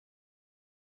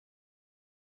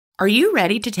Are you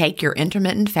ready to take your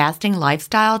intermittent fasting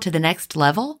lifestyle to the next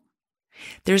level?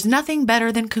 There's nothing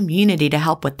better than community to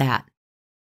help with that.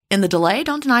 In the Delay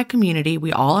Don't Deny community,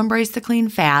 we all embrace the clean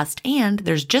fast, and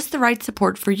there's just the right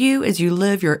support for you as you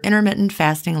live your intermittent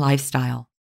fasting lifestyle.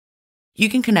 You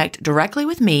can connect directly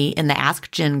with me in the Ask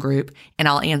Jen group, and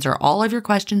I'll answer all of your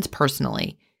questions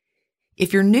personally.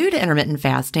 If you're new to intermittent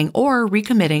fasting or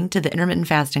recommitting to the intermittent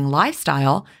fasting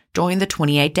lifestyle, join the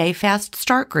 28-day Fast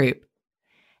Start group.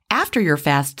 After your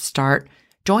fast start,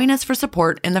 join us for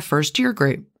support in the first year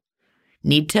group.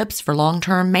 Need tips for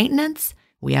long-term maintenance?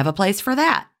 We have a place for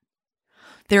that.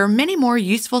 There are many more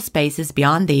useful spaces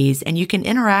beyond these, and you can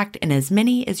interact in as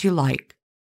many as you like.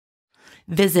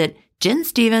 Visit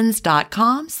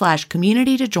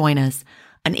jenstevens.com/community to join us.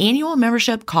 An annual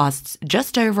membership costs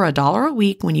just over $1 a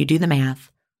week when you do the math.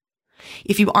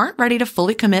 If you aren't ready to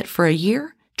fully commit for a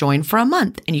year, join for a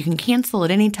month and you can cancel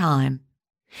at any time.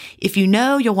 If you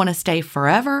know you'll want to stay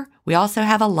forever, we also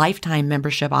have a lifetime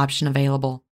membership option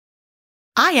available.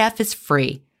 IF is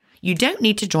free. You don't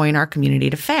need to join our community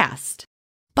to fast.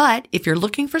 But if you're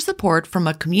looking for support from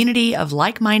a community of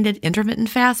like-minded intermittent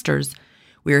fasters,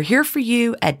 we're here for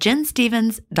you at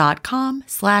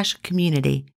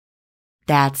jenstevens.com/community.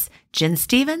 That's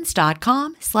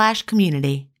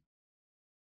jenstevens.com/community.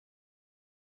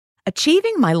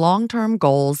 Achieving my long-term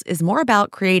goals is more about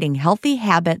creating healthy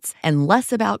habits and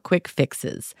less about quick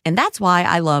fixes. And that's why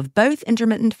I love both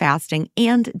intermittent fasting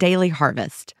and Daily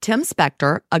Harvest. Tim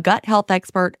Spector, a gut health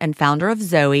expert and founder of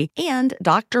Zoe, and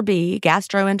Dr. B,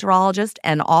 gastroenterologist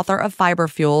and author of Fiber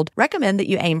Fueled, recommend that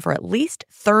you aim for at least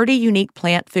 30 unique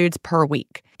plant foods per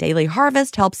week. Daily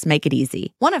Harvest helps make it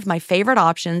easy. One of my favorite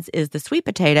options is the sweet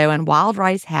potato and wild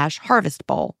rice hash harvest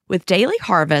bowl. With Daily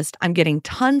Harvest, I'm getting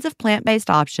tons of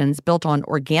plant-based options built on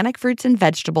organic fruits and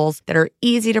vegetables that are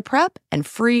easy to prep and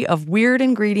free of weird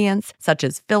ingredients such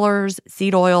as fillers,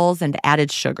 seed oils, and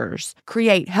added sugars.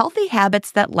 Create healthy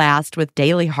habits that last with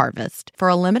Daily Harvest. For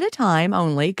a limited time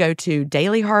only, go to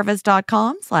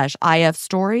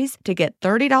dailyharvest.com/ifstories to get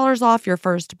 $30 off your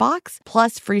first box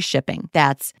plus free shipping.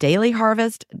 That's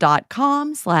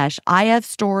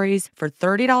dailyharvest.com/ifstories for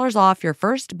 $30 off your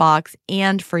first box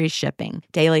and free shipping.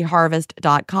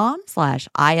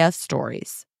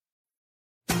 dailyharvest.com/ifstories.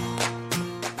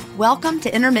 Welcome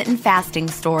to Intermittent Fasting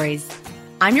Stories.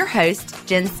 I'm your host,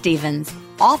 Jen Stevens,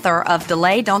 author of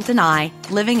Delay Don't Deny,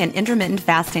 Living an Intermittent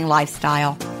Fasting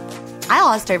Lifestyle. I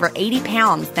lost over 80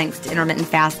 pounds thanks to intermittent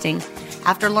fasting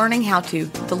after learning how to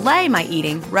delay my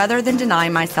eating rather than deny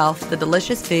myself the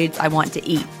delicious foods I want to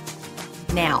eat.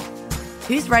 Now,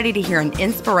 who's ready to hear an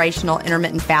inspirational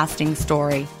intermittent fasting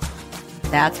story?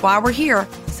 That's why we're here,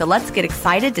 so let's get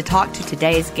excited to talk to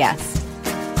today's guest.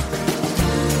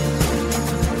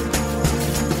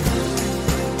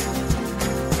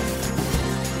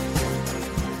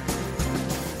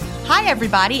 Hi,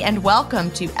 everybody, and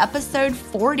welcome to episode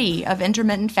 40 of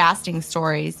Intermittent Fasting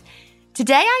Stories.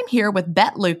 Today, I'm here with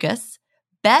Bett Lucas.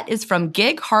 Bett is from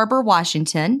Gig Harbor,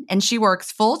 Washington, and she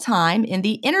works full-time in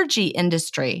the energy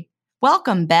industry.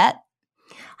 Welcome, Bett.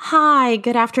 Hi,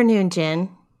 good afternoon, Jen.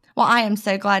 Well, I am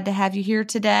so glad to have you here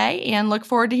today and look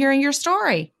forward to hearing your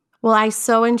story. Well, I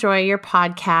so enjoy your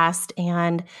podcast,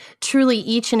 and truly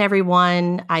each and every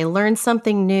one, I learn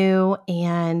something new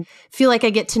and feel like I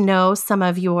get to know some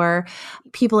of your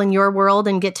people in your world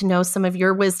and get to know some of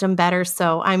your wisdom better.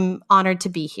 So I'm honored to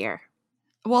be here.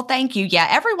 Well, thank you. Yeah,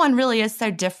 everyone really is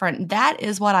so different. That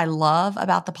is what I love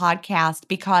about the podcast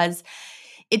because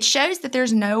it shows that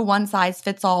there's no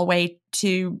one-size-fits-all way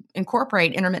to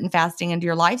incorporate intermittent fasting into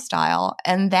your lifestyle.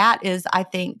 And that is, I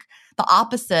think, the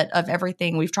opposite of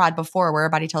everything we've tried before where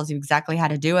everybody tells you exactly how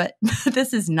to do it.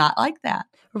 This is not like that.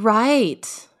 Right.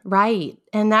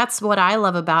 And that's what I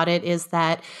love about it is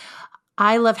that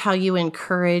I love how you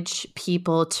encourage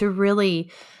people to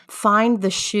really find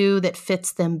the shoe that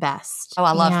fits them best. Oh,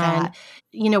 I love that.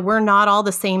 You know, we're not all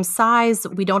the same size.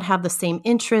 We don't have the same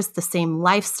interests, the same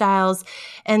lifestyles.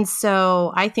 And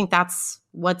so I think that's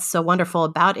what's so wonderful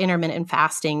about intermittent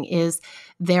fasting is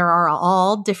there are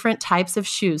all different types of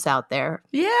shoes out there.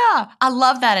 Yeah, I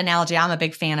love that analogy. I'm a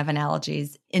big fan of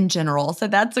analogies in general, so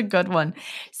that's a good one.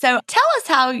 So tell us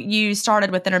how you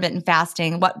started with intermittent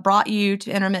fasting, what brought you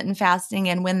to intermittent fasting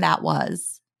and when that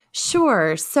was.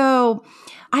 Sure. So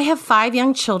I have 5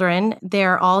 young children.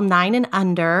 They're all 9 and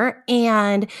under.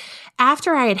 And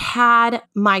after I had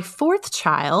my 4th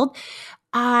child,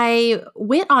 I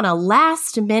went on a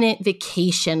last-minute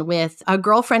vacation with a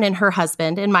girlfriend and her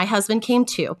husband, and my husband came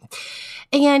too.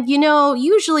 And, you know,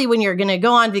 usually when you're going to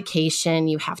go on vacation,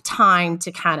 you have time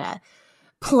to kind of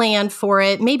plan for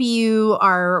it. Maybe you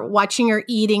are watching your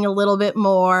eating a little bit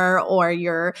more, or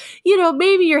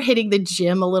maybe you're hitting the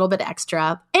gym a little bit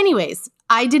extra. Anyways,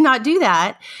 I did not do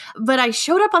that, but I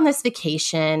showed up on this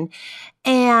vacation,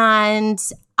 and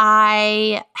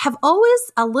I have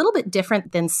always, a little bit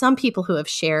different than some people who have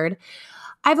shared,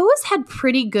 I've always had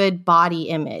pretty good body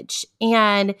image,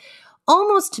 and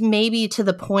almost maybe to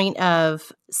the point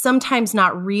of sometimes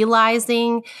not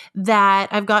realizing that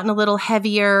I've gotten a little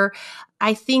heavier.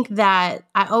 I think that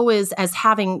I always, as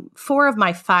having 4 of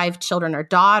my 5 children are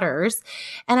daughters,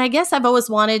 and I guess I've always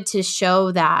wanted to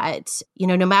show that,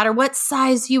 no matter what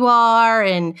size you are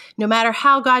and no matter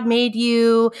how God made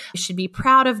you, you should be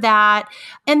proud of that.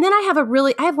 And then I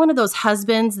have one of those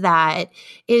husbands that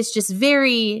is just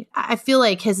I feel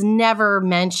like has never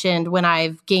mentioned when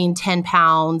I've gained 10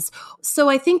 pounds. So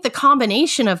I think the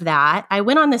combination of that, I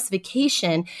went on this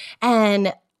vacation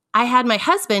and I had my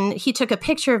husband, he took a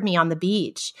picture of me on the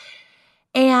beach.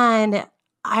 And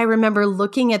I remember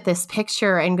looking at this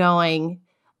picture and going,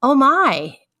 oh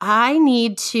my, I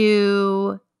need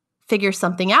to figure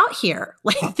something out here.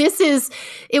 Like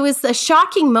it was a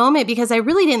shocking moment because I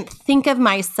really didn't think of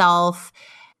myself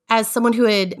as someone who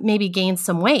had maybe gained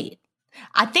some weight.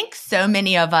 I think so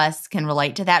many of us can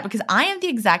relate to that because I am the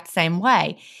exact same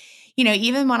way.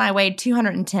 Even when I weighed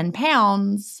 210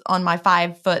 pounds on my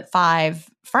 5'5"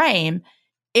 frame,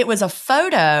 it was a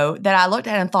photo that I looked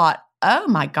at and thought, oh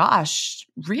my gosh,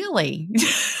 really?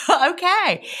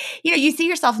 Okay. You see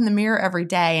yourself in the mirror every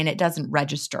day and it doesn't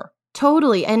register.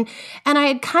 Totally. And I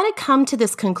had kind of come to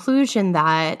this conclusion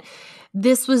that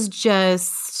this was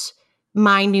just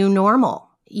my new normal.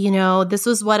 This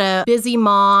was what a busy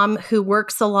mom who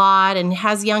works a lot and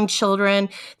has young children,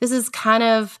 this is kind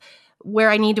of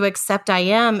where I need to accept I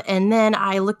am. And then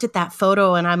I looked at that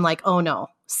photo and I'm like, oh no,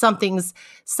 something's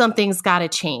got to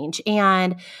change.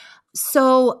 And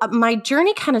so my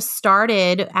journey kind of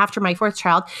started after my 4th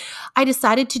child. I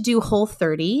decided to do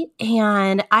Whole30,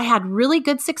 and I had really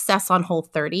good success on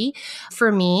Whole30.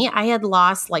 For me, I had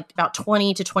lost like about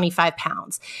 20 to 25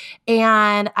 pounds,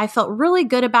 and I felt really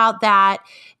good about that,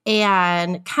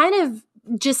 and kind of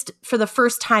just for the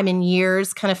first time in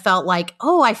years, kind of felt like,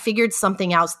 oh, I figured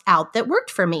something else out that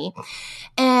worked for me.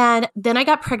 And then I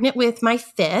got pregnant with my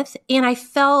 5th, and I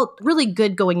felt really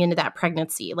good going into that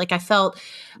pregnancy. Like I felt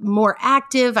more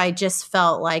active. I just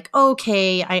felt like,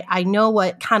 okay, I know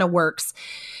what kind of works.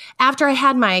 After I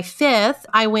had my 5th,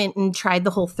 I went and tried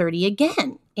the Whole30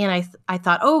 again. And I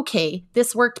thought, okay,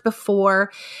 this worked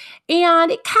before,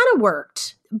 and it kind of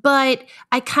worked. But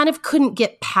I kind of couldn't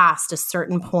get past a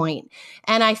certain point,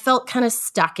 and I felt kind of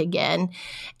stuck again.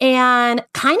 And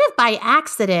kind of by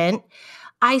accident,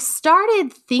 I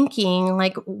started thinking,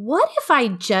 like, what if I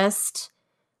just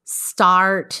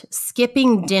start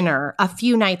skipping dinner a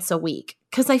few nights a week?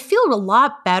 Because I feel a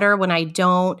lot better when I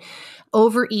don't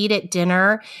overeat at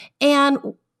dinner. And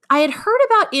I had heard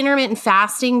about intermittent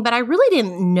fasting, but I really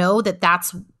didn't know that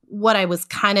that's what I was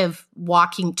kind of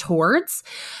walking towards.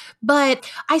 But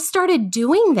I started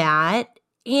doing that,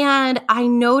 and I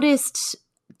noticed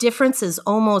differences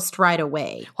almost right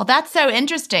away. Well, that's so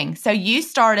interesting. So you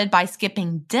started by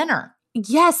skipping dinner.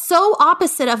 Yes, so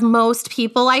opposite of most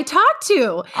people I talk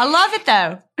to. I love it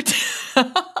though.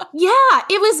 Yeah,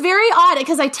 it was very odd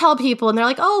because I tell people and they're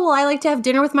like, oh, well, I like to have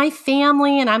dinner with my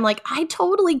family. And I'm like, I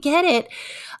totally get it.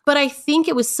 But I think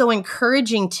it was so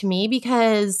encouraging to me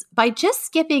because by just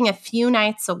skipping a few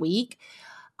nights a week,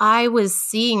 I was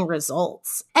seeing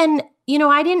results. And,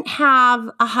 I didn't have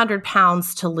 100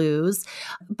 pounds to lose,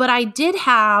 but I did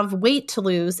have weight to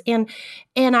lose. And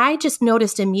I just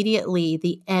noticed immediately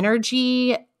the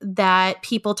energy that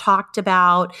people talked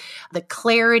about, the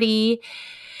clarity.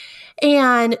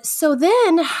 And so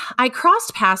then I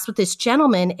crossed paths with this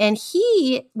gentleman, and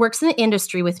he works in the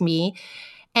industry with me,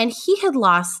 and he had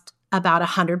lost about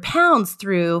 100 pounds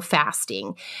through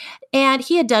fasting. And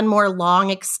he had done more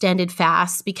long extended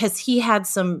fasts because he had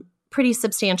some pretty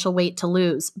substantial weight to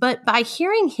lose. But by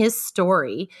hearing his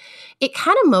story, it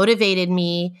kind of motivated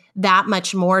me that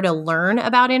much more to learn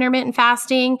about intermittent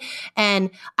fasting.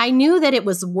 And I knew that it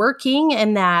was working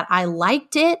and that I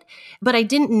liked it, but I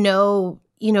didn't know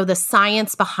the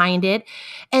science behind it.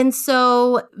 And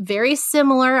so very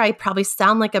similar, I probably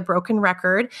sound like a broken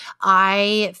record,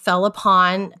 I fell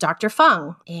upon Dr.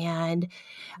 Fung. And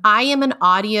I am an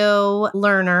audio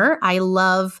learner. I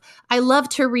love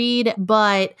to read,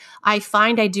 but I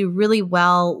find I do really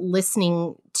well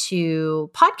listening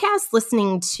to podcasts,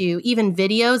 listening to even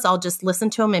videos. I'll just listen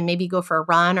to them and maybe go for a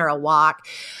run or a walk.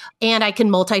 And I can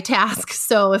multitask.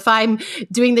 So if I'm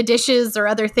doing the dishes or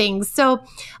other things. So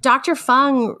Dr.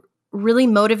 Fung really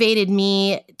motivated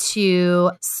me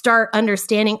to start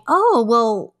understanding, oh,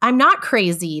 well, I'm not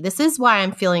crazy. This is why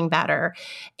I'm feeling better.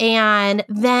 And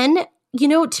then,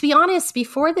 to be honest,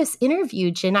 before this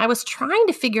interview, Jen, I was trying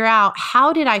to figure out,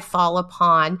 how did I fall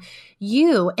upon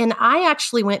you? And I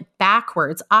actually went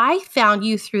backwards. I found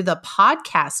you through the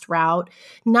podcast route,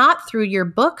 not through your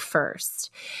book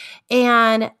first.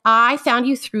 And I found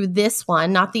you through this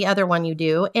one, not the other one you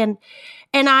do. And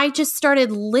I just started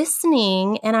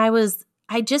listening, and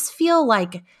I just feel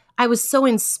like I was so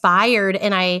inspired,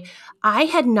 and I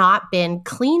had not been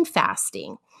clean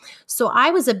fasting. So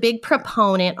I was a big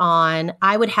proponent on,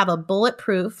 I would have a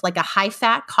bulletproof, like a high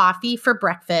fat coffee for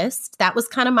breakfast. That was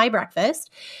kind of my breakfast.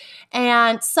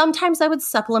 And sometimes I would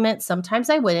supplement, sometimes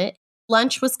I wouldn't.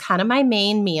 Lunch was kind of my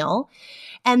main meal.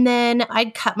 And then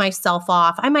I'd cut myself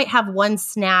off. I might have one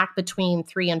snack between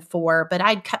 3 and 4, but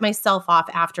I'd cut myself off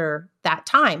after that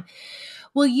time.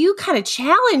 Well, you kind of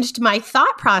challenged my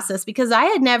thought process, because I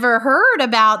had never heard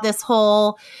about this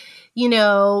whole,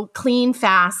 clean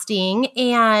fasting.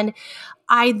 And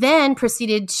I then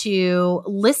proceeded to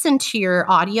listen to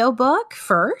your audiobook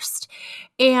first.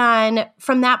 And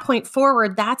from that point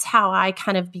forward, that's how I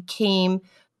kind of became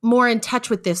more in touch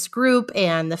with this group,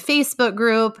 and the Facebook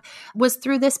group was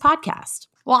through this podcast.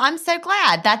 Well, I'm so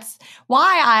glad. That's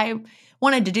why I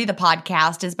wanted to do the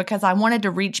podcast, is because I wanted to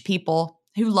reach people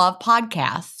who love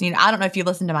podcasts. I don't know if you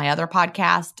listen to my other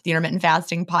podcast, the Intermittent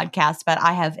Fasting podcast, but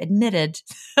I have admitted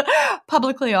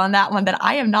publicly on that one that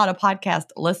I am not a podcast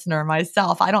listener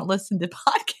myself. I don't listen to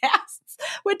podcasts,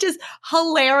 which is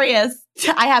hilarious.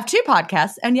 I have 2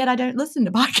 podcasts, and yet I don't listen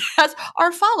to podcasts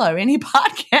or follow any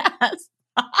podcasts.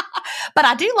 But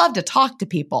I do love to talk to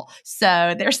people.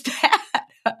 So there's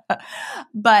that.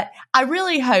 But I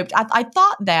really hoped, I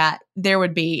thought that there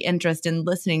would be interest in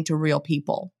listening to real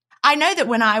people. I know that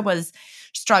when I was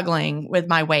struggling with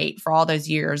my weight for all those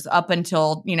years, up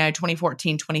until,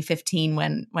 2014, 2015,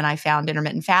 when I found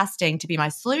intermittent fasting to be my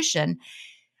solution,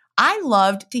 I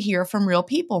loved to hear from real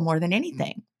people more than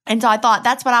anything. And so I thought,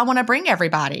 that's what I want to bring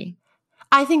everybody.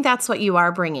 I think that's what you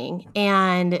are bringing.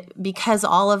 And because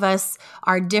all of us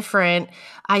are different,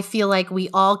 I feel like we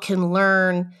all can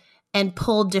learn and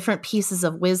pull different pieces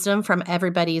of wisdom from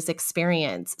everybody's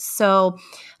experience. So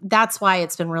that's why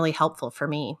it's been really helpful for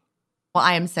me. Well,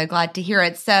 I am so glad to hear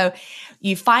it. So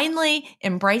you finally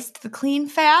embraced the clean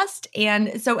fast.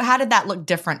 And so how did that look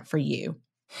different for you?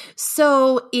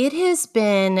 So it has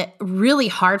been really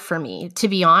hard for me, to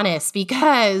be honest,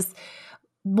 because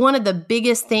one of the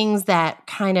biggest things that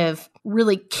kind of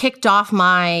really kicked off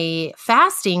my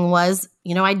fasting was,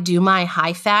 I'd do my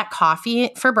high fat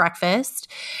coffee for breakfast,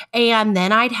 and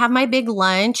then I'd have my big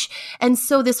lunch. And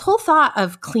so this whole thought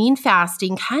of clean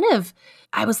fasting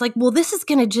I was like, well, this is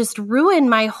going to just ruin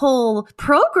my whole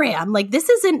program. Like, this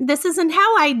isn't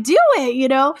how I do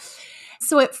it,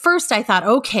 So at first I thought,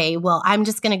 okay, well, I'm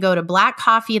just going to go to black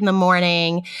coffee in the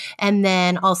morning, and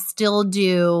then I'll still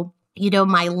do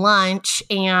my lunch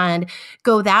and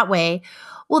go that way.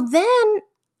 Well, then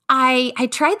I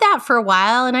tried that for a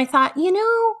while, and I thought,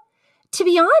 to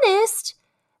be honest,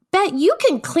 Bett, you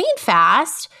can clean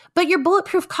fast, but your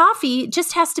bulletproof coffee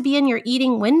just has to be in your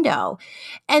eating window.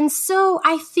 And so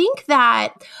I think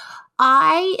that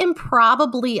I am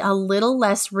probably a little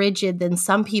less rigid than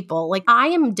some people. Like, I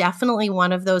am definitely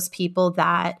one of those people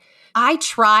that I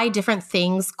try different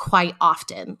things quite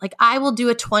often. Like, I will do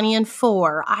a 20 and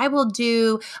 4. I will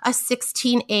do a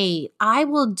 16-8. I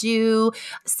will do,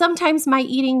 sometimes my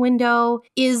eating window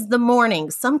is the morning.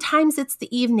 Sometimes it's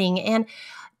the evening. And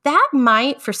that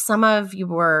might, for some of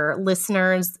your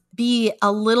listeners, be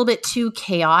a little bit too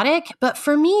chaotic. But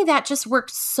for me, that just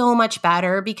worked so much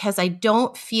better, because I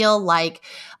don't feel like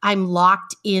I'm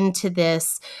locked into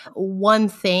this one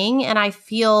thing, and I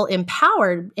feel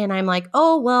empowered. And I'm like,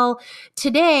 oh, well,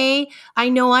 today I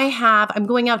know I'm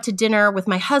going out to dinner with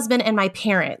my husband and my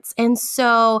parents. And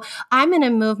so I'm going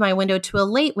to move my window to a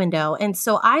late window. And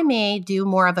so I may do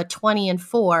more of a 20 and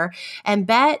 4, and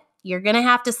Bett, you're going to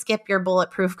have to skip your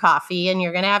bulletproof coffee, and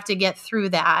you're going to have to get through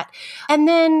that. And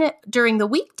then during the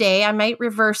weekday, I might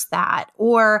reverse that.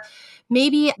 Or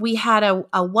maybe we had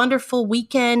a wonderful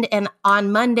weekend, and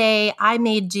on Monday, I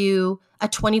may do a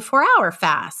 24-hour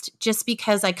fast, just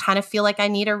because I kind of feel like I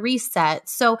need a reset.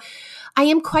 So I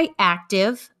am quite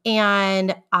active,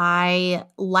 and I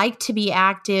like to be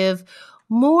active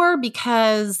more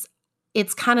because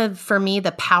it's kind of, for me,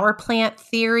 the power plant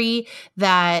theory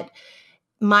that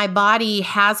my body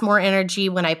has more energy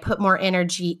when I put more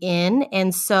energy in.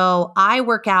 And so I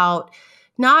work out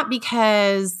not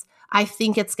because I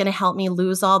think it's going to help me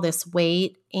lose all this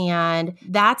weight. And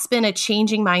that's been a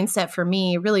changing mindset for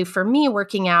me. Really, for me,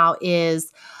 working out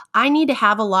is I need to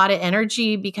have a lot of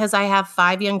energy because I have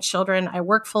 5 young children. I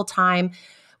work full time.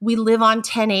 We live on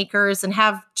 10 acres and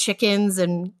have chickens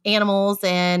and animals.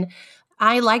 And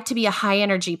I like to be a high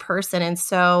energy person. And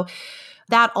so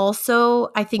that also,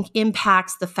 I think,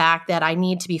 impacts the fact that I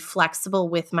need to be flexible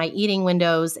with my eating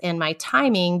windows and my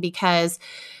timing because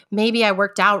maybe I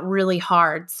worked out really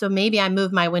hard. So maybe I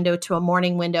moved my window to a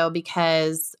morning window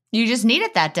because you just need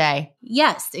it that day.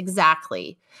 Yes,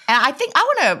 exactly. And I think I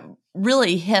want to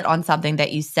really hit on something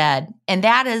that you said, and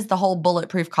that is the whole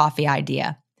bulletproof coffee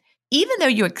idea. Even though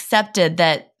you accepted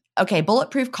that, okay,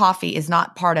 bulletproof coffee is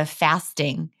not part of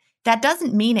fasting, that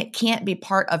doesn't mean it can't be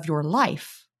part of your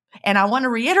life. And I want to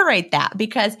reiterate that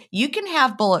because you can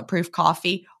have bulletproof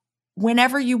coffee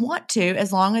whenever you want to,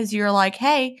 as long as you're like,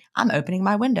 hey, I'm opening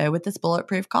my window with this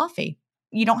bulletproof coffee.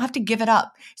 You don't have to give it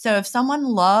up. So if someone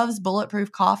loves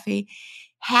bulletproof coffee,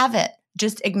 have it.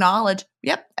 Just acknowledge,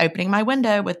 yep, opening my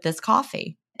window with this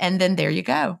coffee. And then there you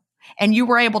go. And you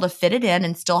were able to fit it in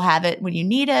and still have it when you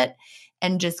need it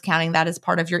and just counting that as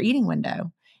part of your eating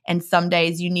window. And some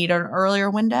days you need an earlier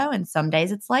window and some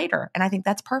days it's later. And I think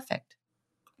that's perfect.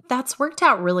 That's worked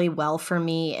out really well for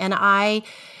me. And I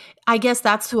guess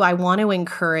that's who I want to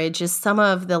encourage is some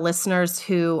of the listeners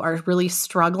who are really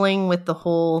struggling with the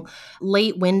whole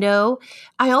late window.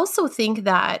 I also think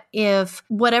that if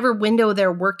whatever window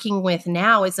they're working with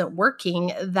now isn't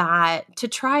working, that to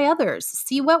try others,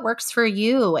 see what works for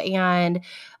you. And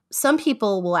some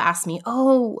people will ask me,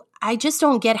 oh, I just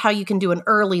don't get how you can do an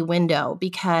early window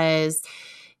because,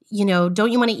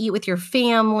 don't you want to eat with your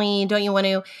family? Don't you want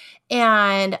to?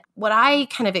 And what I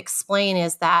kind of explain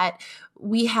is that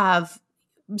we have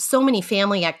so many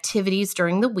family activities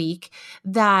during the week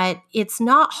that it's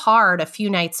not hard a few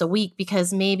nights a week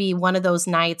because maybe one of those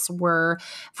nights were,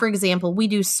 for example, we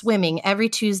do swimming every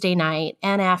Tuesday night.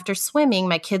 And after swimming,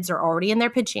 my kids are already in their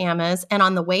pajamas. And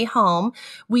on the way home,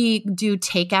 we do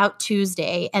Takeout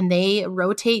Tuesday and they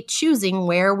rotate choosing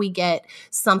where we get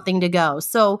something to go.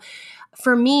 So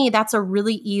for me, that's a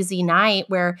really easy night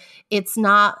where it's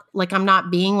not like I'm not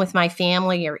being with my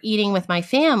family or eating with my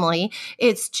family.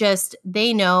 It's just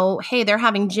they know, hey, they're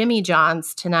having Jimmy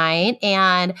John's tonight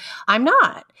and I'm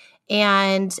not.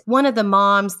 And one of the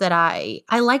moms that I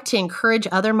like to encourage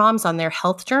other moms on their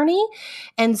health journey.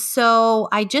 And so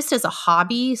I just as a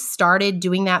hobby started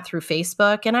doing that through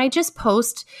Facebook. And I just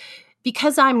post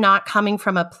because I'm not coming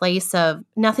from a place of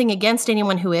nothing against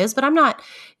anyone who is, but I'm not,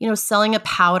 selling a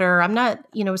powder. I'm not,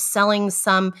 selling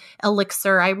some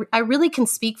elixir. I really can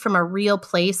speak from a real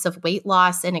place of weight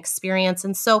loss and experience.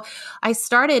 And so I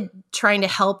started trying to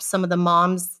help some of the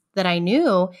moms that I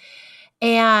knew.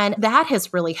 And that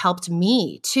has really helped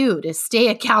me too, to stay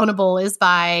accountable is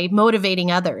by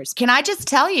motivating others. Can I just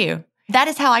tell you, that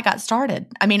is how I got started.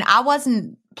 I mean, I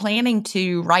wasn't planning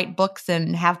to write books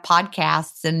and have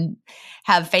podcasts and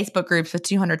have Facebook groups with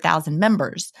 200,000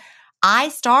 members. I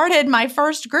started my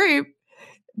first group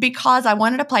because I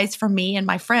wanted a place for me and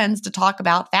my friends to talk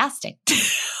about fasting.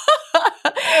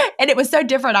 And it was so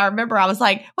different. I remember I was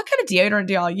like, what kind of deodorant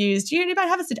do y'all use? Do anybody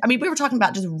have we were talking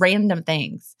about just random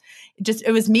things.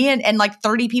 It was me and like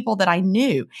 30 people that I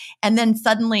knew. And then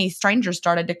suddenly strangers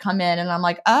started to come in and I'm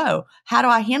like, oh, how do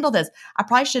I handle this? I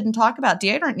probably shouldn't talk about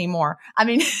deodorant anymore. I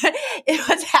mean, it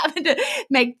was having to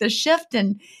make the shift.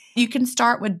 And you can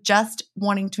start with just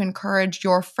wanting to encourage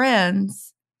your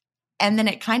friends. And then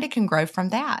it kind of can grow from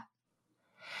that.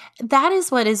 That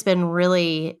is what has been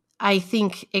really, I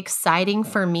think, exciting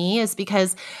for me is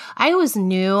because I always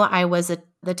knew I was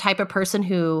the type of person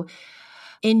who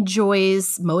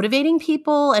enjoys motivating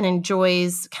people and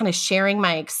enjoys kind of sharing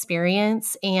my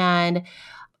experience. And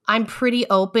I'm pretty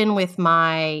open with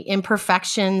my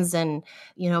imperfections and,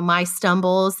 my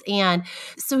stumbles. And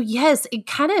so, yes, it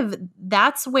kind of,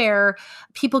 that's where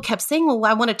people kept saying, well,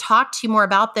 I want to talk to you more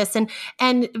about this.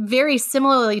 And very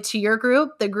similarly to your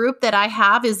group, the group that I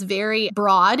have is very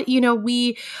broad.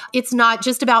 It's not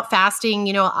just about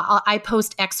fasting. I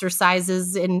post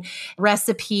exercises and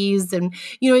recipes and,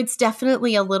 it's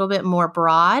definitely a little bit more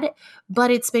broad,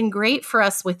 but it's been great for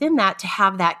us within that to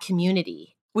have that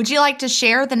community. Would you like to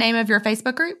share the name of your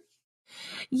Facebook group?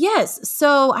 Yes.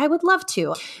 So I would love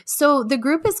to. So the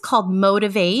group is called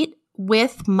Motivate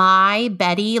with My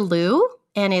Betty Lou,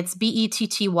 and it's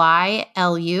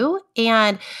BETTYLU.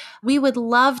 And we would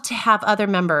love to have other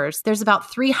members. There's about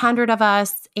 300 of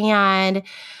us, and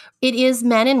it is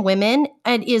men and women.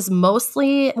 It is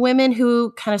mostly women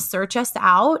who kind of search us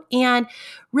out. And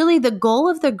really the goal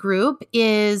of the group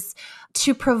is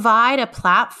to provide a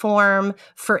platform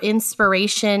for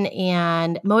inspiration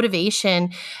and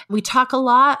motivation. We talk a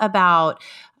lot about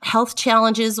health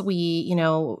challenges.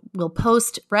 We'll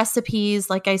post recipes,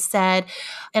 like I said,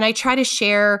 and I try to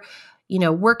share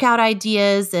workout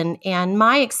ideas and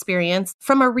my experience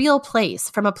from a real place,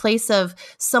 from a place of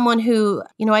someone who,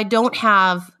 I don't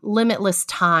have limitless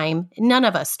time. None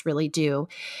of us really do.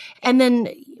 And then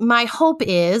my hope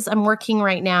is I'm working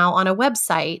right now on a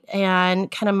website,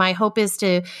 and kind of my hope is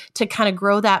to kind of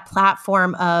grow that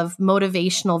platform of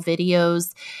motivational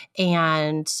videos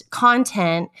and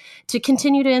content to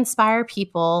continue to inspire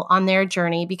people on their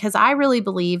journey, because I really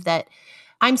believe that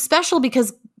I'm special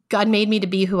because God made me to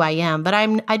be who I am, but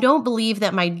I don't believe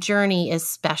that my journey is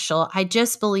special. I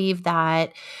just believe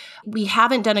that we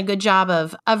haven't done a good job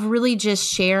of really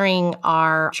just sharing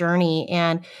our journey.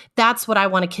 And that's what I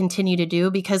want to continue to do,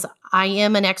 because I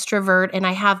am an extrovert and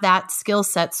I have that skill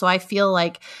set. So I feel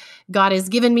like God has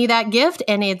given me that gift,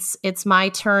 and it's my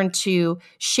turn to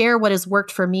share what has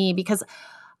worked for me, because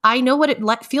I know what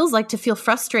it feels like to feel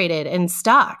frustrated and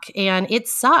stuck, and it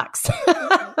sucks.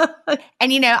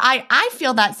 And, I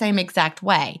feel that same exact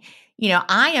way.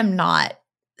 I am not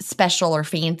special or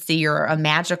fancy or a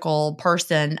magical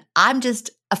person. I'm just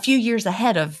a few years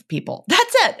ahead of people.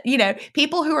 That's it.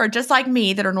 People who are just like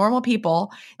me, that are normal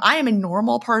people. I am a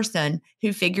normal person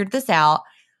who figured this out,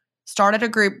 started a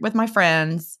group with my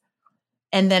friends.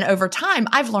 And then over time,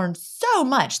 I've learned so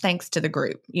much thanks to the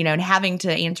group, and having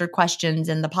to answer questions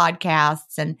in the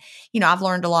podcasts. And, I've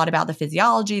learned a lot about the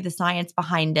physiology, the science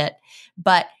behind it.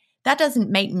 But that doesn't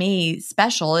make me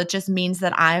special. It just means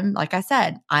that like I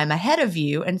said, I'm ahead of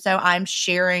you. And so I'm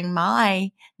sharing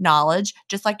my knowledge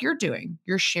just like you're doing.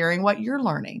 You're sharing what you're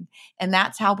learning. And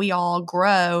that's how we all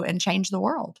grow and change the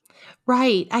world.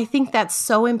 Right. I think that's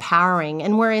so empowering.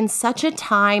 And we're in such a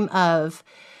time of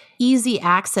easy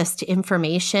access to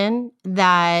information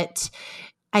that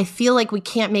I feel like we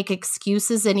can't make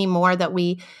excuses anymore, that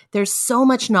there's so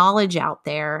much knowledge out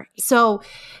there. So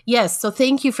yes, so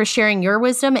thank you for sharing your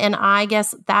wisdom. And I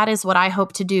guess that is what I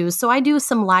hope to do. So I do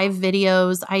some live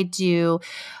videos,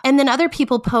 and then other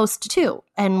people post too,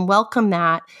 and welcome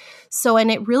that. So,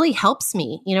 and it really helps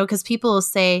me, because people will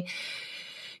say,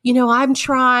 I'm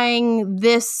trying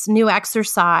this new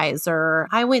exercise, or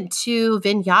I went to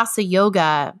Vinyasa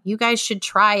yoga. You guys should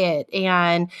try it.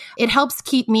 And it helps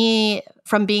keep me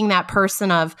from being that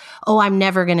person of, oh, I'm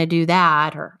never going to do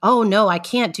that, or, oh, no, I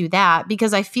can't do that.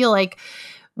 Because I feel like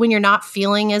when you're not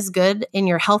feeling as good in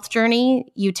your health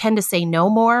journey, you tend to say no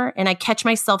more. And I catch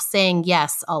myself saying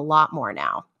yes a lot more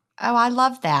now. Oh, I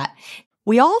love that.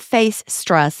 We all face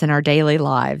stress in our daily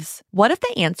lives. What if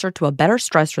the answer to a better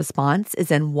stress response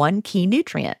is in one key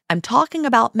nutrient? I'm talking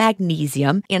about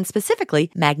magnesium, and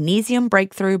specifically Magnesium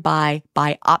Breakthrough by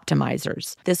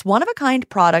Optimizers. This one-of-a-kind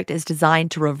product is designed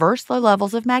to reverse low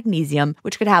levels of magnesium,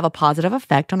 which could have a positive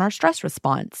effect on our stress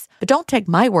response. But don't take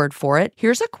my word for it.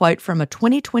 Here's a quote from a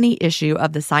 2020 issue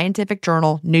of the scientific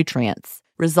journal Nutrients.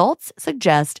 Results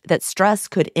suggest that stress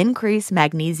could increase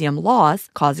magnesium loss,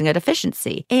 causing a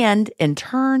deficiency. And, in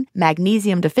turn,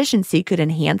 magnesium deficiency could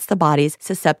enhance the body's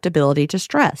susceptibility to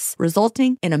stress,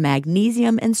 resulting in a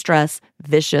magnesium and stress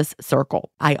vicious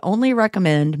circle. I only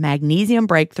recommend Magnesium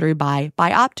Breakthrough by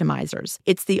Optimizers.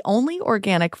 It's the only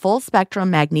organic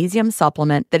full-spectrum magnesium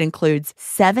supplement that includes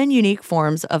 7 unique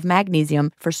forms of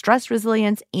magnesium for stress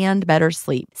resilience and better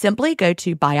sleep. Simply go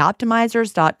to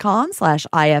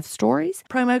bioptimizers.com/ifstories,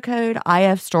 promo code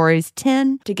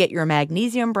IFStories10 to get your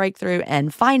Magnesium Breakthrough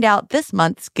and find out this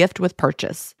month's gift with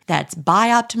purchase. That's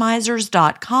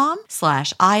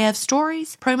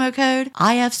bioptimizers.com/IFstories, promo code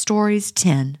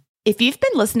IFStories10. If you've been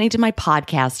listening to my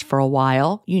podcast for a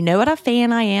while, you know what a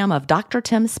fan I am of Dr.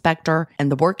 Tim Spector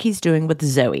and the work he's doing with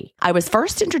Zoe. I was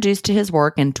first introduced to his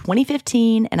work in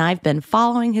 2015, and I've been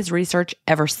following his research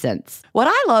ever since. What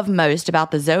I love most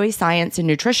about the Zoe Science and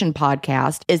Nutrition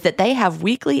podcast is that they have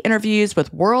weekly interviews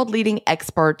with world-leading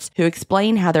experts who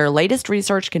explain how their latest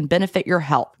research can benefit your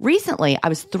health. Recently, I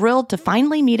was thrilled to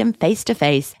finally meet him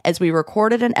face-to-face as we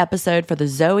recorded an episode for the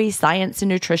Zoe Science and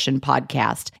Nutrition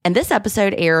podcast, and this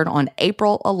episode aired on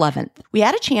April 11th. We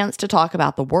had a chance to talk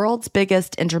about the world's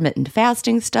biggest intermittent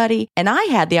fasting study, and I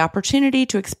had the opportunity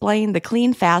to explain the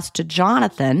clean fast to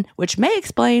Jonathan, which may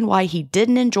explain why he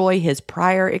didn't enjoy his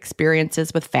prior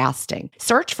experiences with fasting.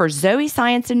 Search for Zoe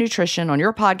Science and Nutrition on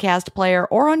your podcast player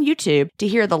or on YouTube to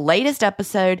hear the latest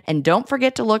episode, and don't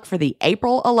forget to look for the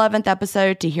April 11th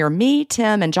episode to hear me,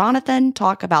 Tim, and Jonathan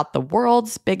talk about the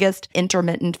world's biggest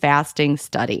intermittent fasting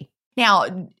study.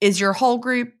 Now, is your whole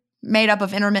group made up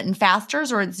of intermittent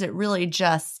fasters, or is it really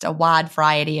just a wide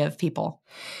variety of people?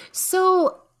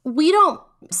 So we don't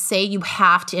say you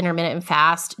have to intermittent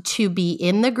fast to be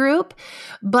in the group,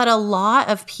 but a lot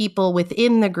of people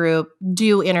within the group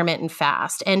do intermittent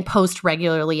fast and post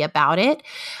regularly about it.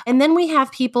 And then we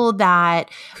have people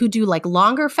who do like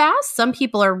longer fasts. Some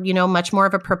people are, much more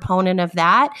of a proponent of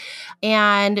that.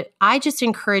 And I just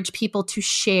encourage people to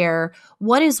share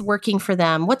what is working for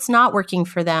them, what's not working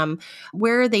for them,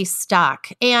 where are they stuck.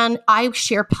 And I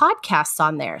share podcasts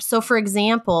on there. So for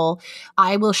example,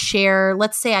 I will share,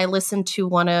 let's say I listen to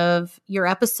one of your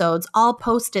episodes, I'll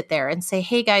post it there and say,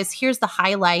 hey guys, here's the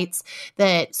highlights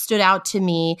that stood out to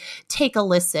me. Take a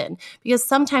listen. Because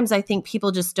sometimes I think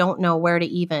people just don't know where to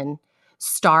even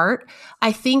start.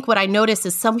 I think what I notice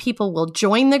is some people will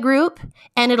join the group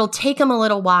and it'll take them a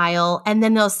little while. And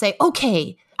then they'll say,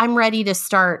 okay, I'm ready to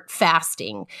start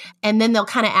fasting. And then they'll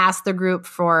kind of ask the group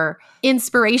for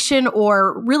inspiration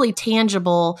or really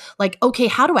tangible, like, okay,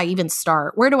 how do I even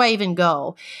start? Where do I even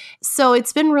go? So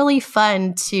it's been really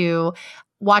fun to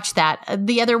watch that.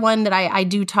 The other one that I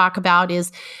do talk about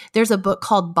is there's a book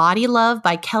called Body Love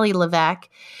by Kelly LeVeque.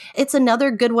 It's another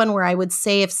good one where I would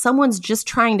say if someone's just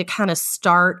trying to kind of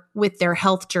start with their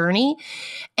health journey,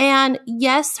 and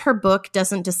yes, her book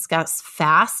doesn't discuss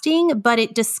fasting, but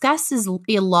it discusses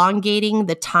elongating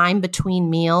the time between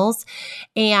meals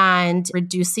and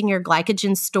reducing your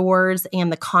glycogen stores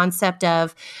and the concept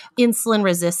of insulin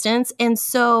resistance. And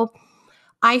so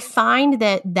I find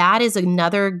that is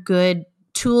another good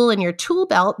tool in your tool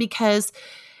belt because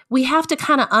we have to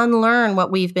kind of unlearn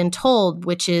what we've been told,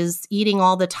 which is eating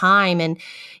all the time and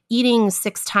eating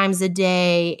 6 times a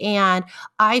day. And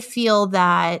I feel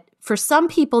that for some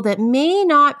people that may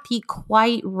not be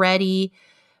quite ready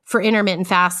for intermittent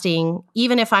fasting,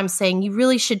 even if I'm saying you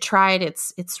really should try it,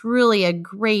 it's really a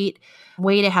great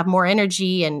way to have more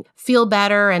energy and feel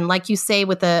better. And like you say,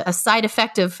 with a side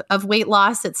effect of weight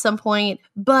loss at some point.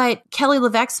 But Kelly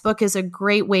LeVeque's book is a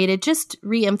great way to just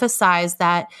reemphasize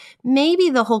that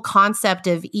maybe the whole concept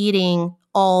of eating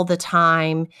all the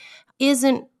time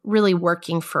isn't really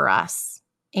working for us,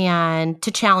 and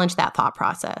to challenge that thought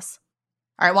process.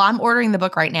 All right, well, I'm ordering the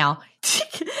book right now.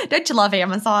 Don't you love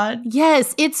Amazon?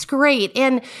 Yes, it's great.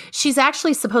 And she's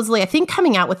actually supposedly, I think,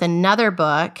 coming out with another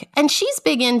book. And she's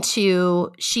big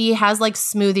she has like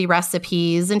smoothie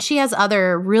recipes and she has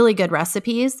other really good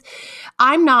recipes.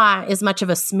 I'm not as much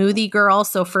of a smoothie girl.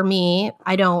 So for me,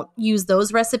 I don't use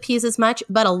those recipes as much.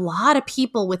 But a lot of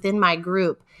people within my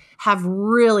group have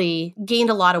really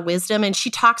gained a lot of wisdom. And she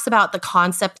talks about the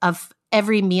concept of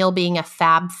every meal being a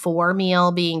Fab4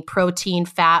 meal, being protein,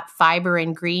 fat, fiber,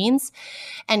 and greens,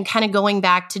 and kind of going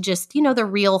back to just, the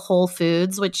real whole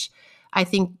foods, which I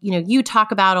think, you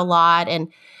talk about a lot.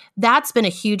 And that's been a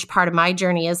huge part of my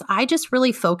journey is I just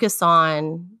really focus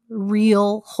on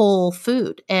real whole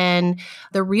food and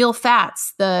the real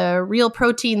fats, the real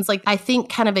proteins. Like I think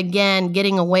kind of, again,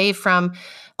 getting away from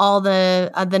all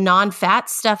the non-fat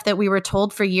stuff that we were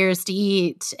told for years to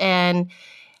eat. And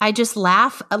I just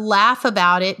laugh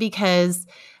about it because,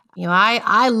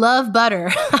 I love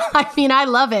butter. I mean, I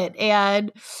love it.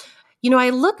 And, I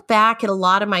look back at a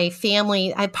lot of my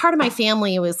family. Part of my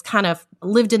family was kind of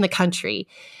lived in the country.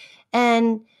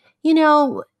 And,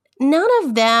 none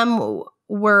of them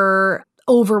were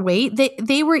overweight.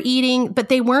 They were eating, but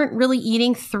they weren't really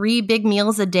eating 3 big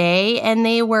meals a day. And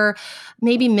they were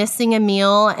maybe missing a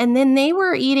meal. And then they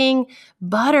were eating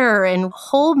butter and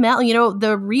whole milk,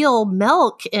 the real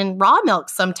milk and raw milk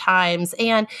sometimes.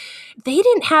 And they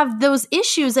didn't have those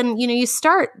issues. And, you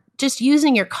start just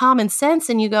using your common sense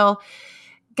and you go,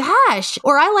 gosh,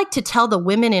 or I like to tell the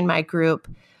women in my group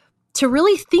to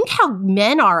really think how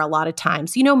men are a lot of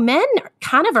times. Men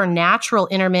kind of are natural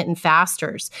intermittent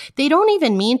fasters. They don't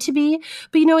even mean to be,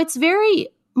 but it's very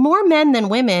more men than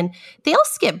women. They'll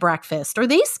skip breakfast or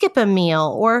they skip a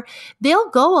meal or they'll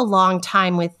go a long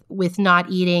time with not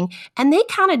eating, and they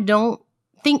kind of don't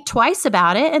think twice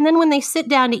about it. And then when they sit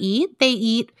down to eat, they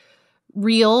eat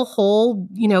real whole,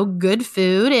 good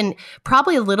food and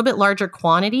probably a little bit larger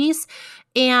quantities.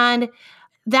 And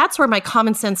that's where my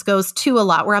common sense goes to a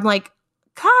lot, where I'm like,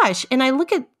 gosh, and I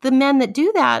look at the men that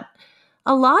do that,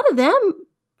 a lot of them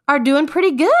are doing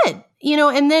pretty good,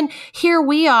 and then here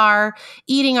we are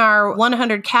eating our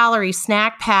 100 calorie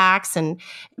snack packs and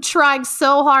trying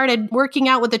so hard and working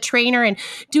out with a trainer and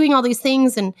doing all these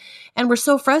things. And we're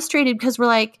so frustrated because we're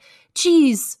like,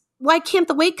 geez, why can't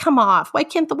the weight come off? Why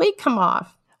can't the weight come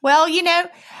off? Well,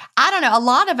 I don't know. A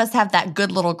lot of us have that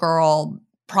good little girl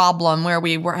problem where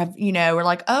we're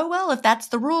like, oh, well, if that's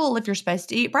the rule, if you're supposed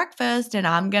to eat breakfast and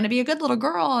I'm going to be a good little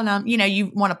girl and I'm,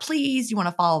 you want to please, you want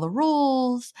to follow the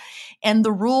rules. And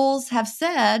the rules have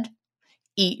said,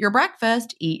 eat your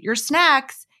breakfast, eat your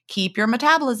snacks, keep your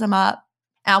metabolism up.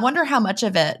 And I wonder how much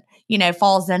of it,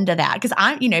 falls into that. Because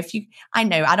I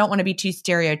know I don't want to be too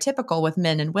stereotypical with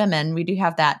men and women. We do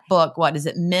have that book. What is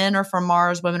it? Men are from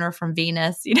Mars, women are from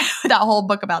Venus, that whole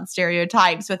book about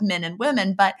stereotypes with men and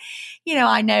women. But,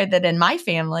 I know that in my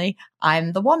family,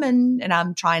 I'm the woman and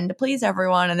I'm trying to please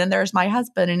everyone. And then there's my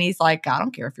husband and he's like, I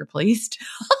don't care if you're pleased.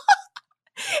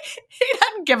 He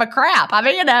doesn't give a crap. I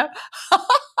mean,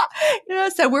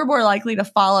 so we're more likely to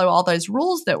follow all those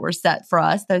rules that were set for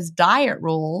us, those diet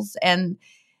rules. And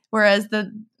whereas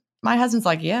my husband's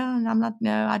like, yeah, I'm not,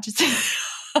 no, I just,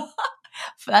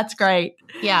 that's great.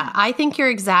 Yeah, I think you're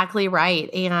exactly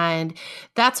right. And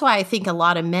that's why I think a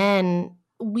lot of men,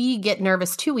 we get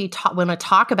nervous too. We want to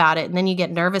talk about it. And then you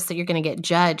get nervous that you're going to get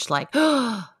judged like,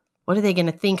 oh, what are they going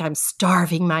to think? I'm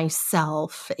starving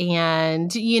myself.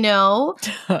 And,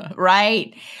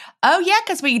 Right. Oh, yeah,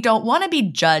 because we don't want to be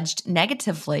judged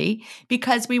negatively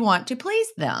because we want to please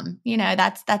them.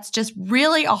 That's just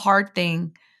really a hard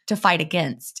thing to fight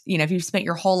against. If you've spent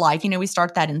your whole life, we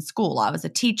start that in school. I was a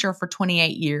teacher for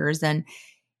 28 years and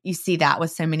you see that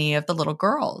with so many of the little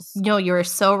girls. No, you're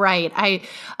so right.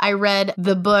 I read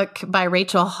the book by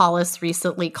Rachel Hollis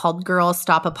recently called Girls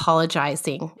Stop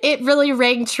Apologizing. It really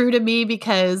rang true to me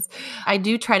because I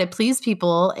do try to please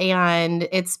people, and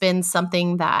it's been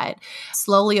something that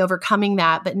slowly overcoming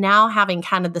that. But now having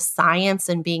kind of the science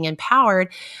and being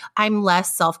empowered, I'm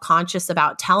less self-conscious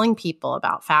about telling people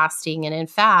about fasting. And in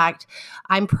fact,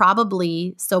 I'm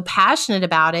probably so passionate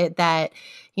about it that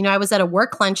I was at a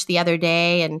work lunch the other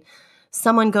day and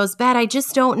someone goes, Bett, I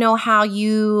just don't know how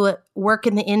you work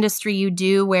in the industry you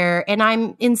do and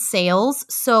I'm in sales.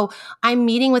 So I'm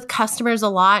meeting with customers a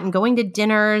lot and going to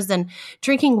dinners and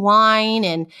drinking wine.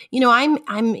 And,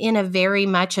 I'm in a very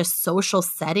much a social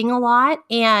setting a lot.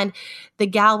 And the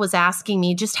gal was asking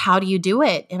me, just how do you do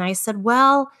it? And I said,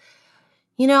 well,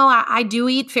 I do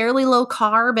eat fairly low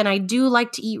carb and I do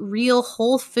like to eat real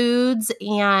whole foods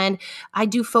and I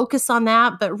do focus on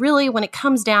that. But really, when it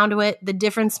comes down to it, the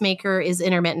difference maker is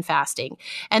intermittent fasting.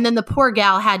 And then the poor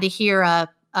gal had to hear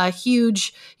a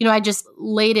huge, I just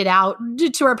laid it out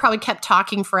to her, probably kept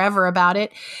talking forever about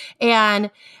it. And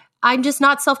I'm just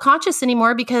not self-conscious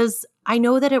anymore because I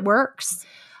know that it works.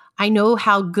 I know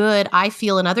how good I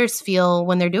feel and others feel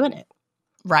when they're doing it.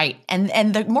 Right.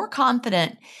 And the more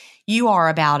confident you are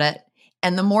about it,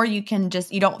 and the more you can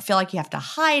you don't feel like you have to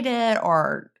hide it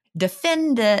or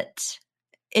defend it,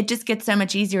 it just gets so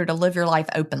much easier to live your life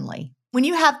openly. When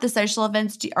you have the social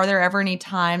events, are there ever any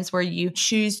times where you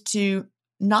choose to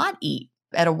not eat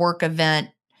at a work event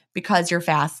because you're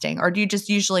fasting, or do you just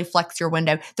usually flex your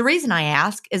window? The reason I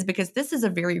ask is because this is a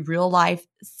very real life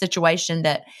situation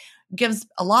that gives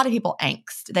a lot of people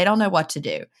angst. They don't know what to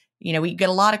do. We get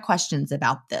a lot of questions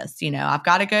about this. I've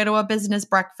got to go to a business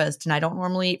breakfast and I don't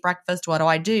normally eat breakfast. What do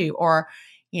I do? Or,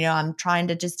 I'm trying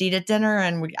to just eat at dinner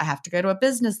and I have to go to a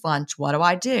business lunch. What do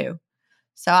I do?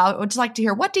 So I would just like to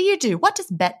hear, what do you do? What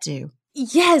does Bett do?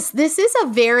 Yes, this is a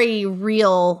very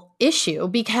real issue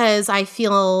because I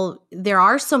feel there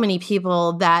are so many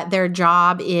people that their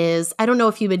job is, I don't know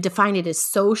if you would define it as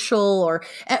social, or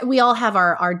we all have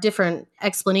our different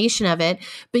explanation of it.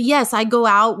 But yes, I go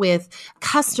out with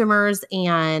customers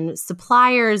and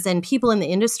suppliers and people in the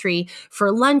industry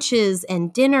for lunches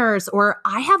and dinners, or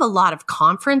I have a lot of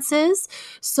conferences.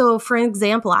 So for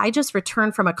example, I just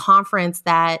returned from a conference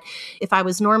that if I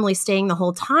was normally staying the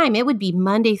whole time, it would be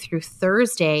Monday through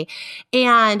Thursday.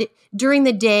 And during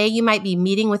the day, you might be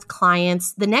meeting with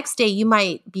clients. The next day, you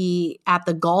might be at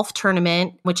the golf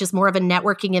tournament, which is more of a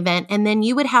networking event. And then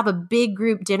you would have a big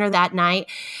group dinner that night.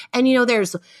 And,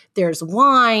 there's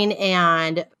wine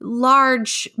and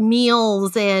large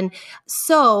meals. And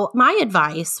so my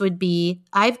advice would be,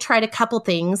 I've tried a couple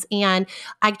things and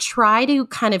I try to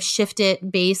kind of shift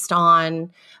it based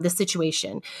on the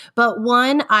situation. But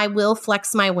one, I will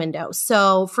flex my window.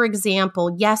 So for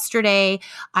example, yesterday,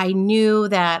 I knew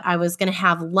that I was going to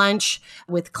have lunch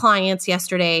with clients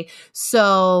yesterday.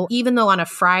 So even though on a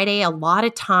Friday, a lot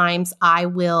of times I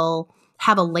will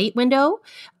have a late window.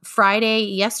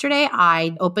 Yesterday,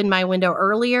 I opened my window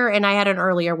earlier and I had an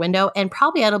earlier window and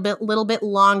probably had a little bit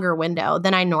longer window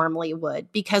than I normally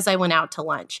would because I went out to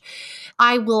lunch.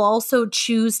 I will also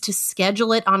choose to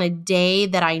schedule it on a day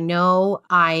that I know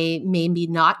I may be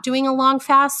not doing a long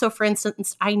fast. So for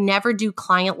instance, I never do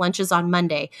client lunches on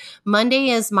Monday. Monday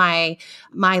is my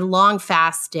long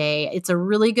fast day. It's a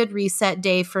really good reset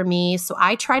day for me. So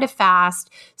I try to fast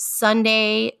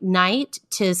Sunday night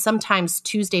to sometimes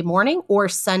Tuesday morning or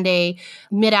Sunday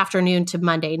mid-afternoon to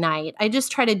Monday night. I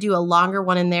just try to do a longer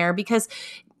one in there because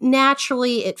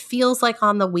naturally it feels like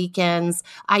on the weekends,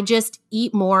 I just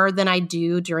eat more than I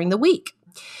do during the week.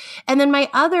 And then my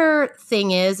other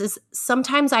thing is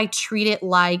sometimes I treat it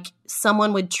like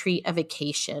someone would treat a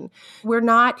vacation. We're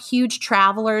not huge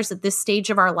travelers at this stage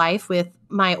of our life, with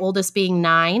my oldest being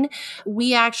 9.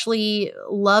 We actually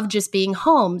love just being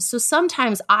home. So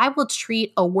sometimes I will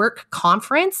treat a work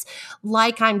conference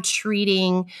like I'm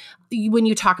treating when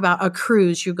you talk about a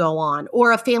cruise you go on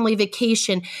or a family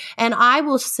vacation. And I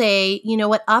will say, you know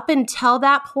what, up until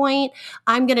that point,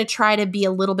 I'm going to try to be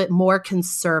a little bit more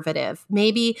conservative.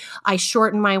 Maybe I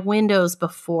shorten my windows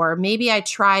before. Maybe I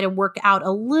try to work out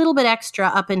a little bit extra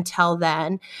up until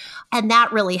then. And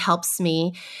that really helps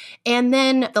me. And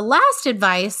then the last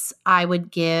advice I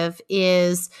would give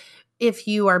is, if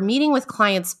you are meeting with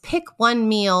clients, pick one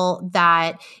meal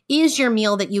that is your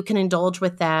meal that you can indulge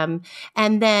with them,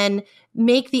 and then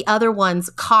make the other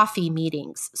ones coffee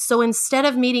meetings. So instead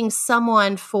of meeting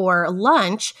someone for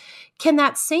lunch, can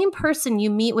that same person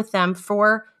you meet with them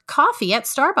for coffee at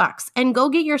Starbucks, and go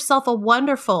get yourself a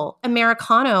wonderful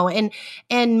Americano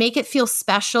and make it feel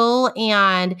special.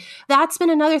 And that's been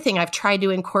another thing I've tried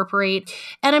to incorporate.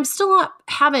 And I'm still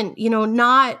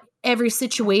not every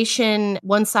situation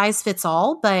one size fits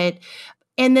all,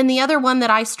 and then the other one that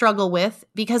I struggle with,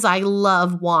 because I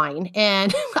love wine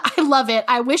and I love it.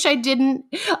 I wish I didn't.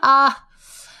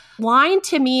 Wine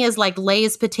to me is like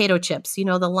Lay's potato chips. You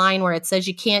know, the line where it says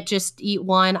you can't just eat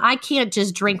one. I can't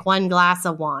just drink one glass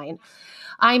of wine.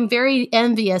 I'm very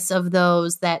envious of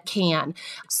those that can.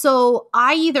 So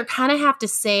I either kind of have to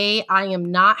say I am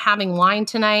not having wine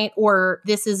tonight, or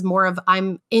this is more of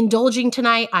I'm indulging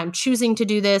tonight. I'm choosing to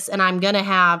do this, and I'm going to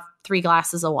have 3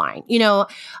 glasses of wine,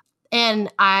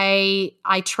 and I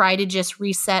try to just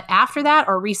reset after that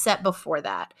or reset before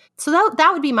that. So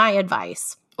that would be my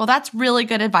advice. Well, that's really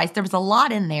good advice. There was a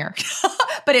lot in there,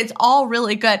 but it's all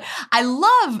really good. I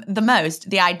love the most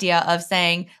the idea of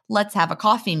saying, let's have a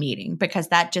coffee meeting, because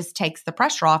that just takes the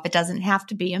pressure off. It doesn't have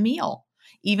to be a meal,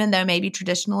 even though maybe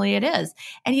traditionally it is.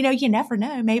 And, you never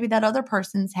know. Maybe that other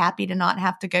person's happy to not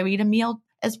have to go eat a meal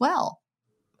as well.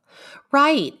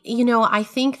 Right. I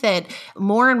think that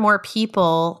more and more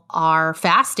people are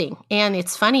fasting. And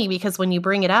it's funny because when you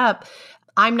bring it up,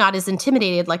 I'm not as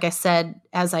intimidated, like I said,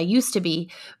 as I used to be.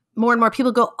 More and more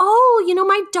people go, oh,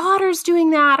 my daughter's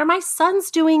doing that, or my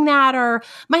son's doing that, or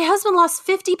my husband lost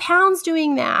 50 pounds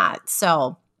doing that.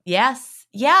 So, yes.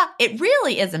 Yeah, it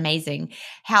really is amazing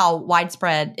how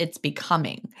widespread it's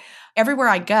becoming. Everywhere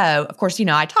I go, of course,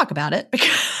 I talk about it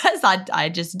because I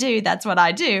just do. That's what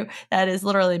I do. That is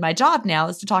literally my job now,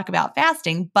 is to talk about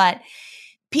fasting. But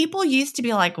people used to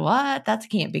be like, what? That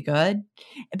can't be good.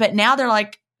 But now they're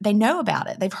like, they know about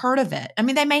it. They've heard of it. I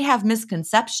mean, they may have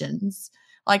misconceptions.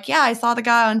 Like, yeah, I saw the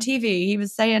guy on TV. He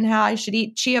was saying how I should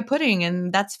eat chia pudding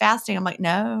and that's fasting. I'm like,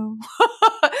 no,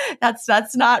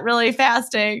 that's not really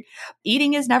fasting.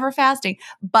 Eating is never fasting,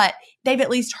 but they've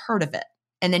at least heard of it.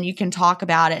 And then you can talk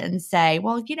about it and say,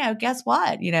 well, guess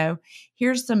what?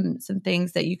 Here's some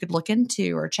things that you could look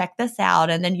into, or check this out.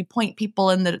 And then you point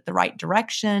people in the right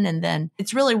direction. And then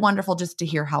it's really wonderful just to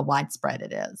hear how widespread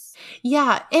it is.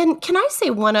 Yeah. And can I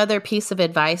say one other piece of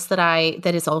advice that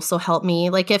has also helped me?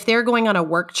 Like, if they're going on a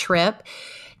work trip,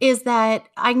 is that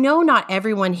I know not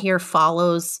everyone here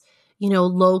follows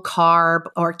low carb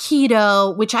or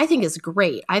keto, which I think is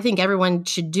great. I think everyone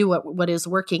should do what is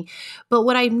working. But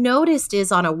what I've noticed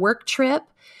is on a work trip,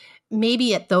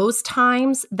 maybe at those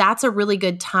times, that's a really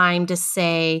good time to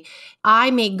say, I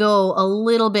may go a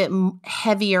little bit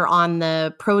heavier on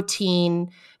the protein,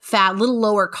 fat, a little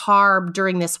lower carb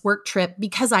during this work trip,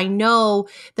 because I know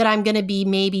that I'm going to be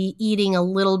maybe eating a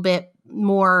little bit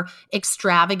more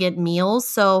extravagant meals.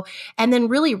 So, and then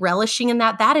really relishing in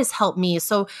that has helped me.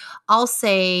 So I'll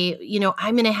say,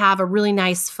 I'm going to have a really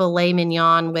nice filet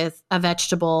mignon with a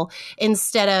vegetable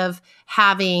instead of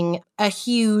having a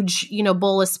huge,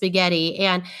 bowl of spaghetti.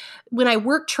 And when I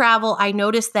work travel, I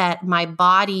notice that my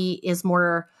body is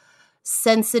more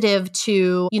sensitive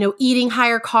to, eating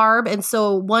higher carb. And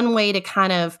so one way to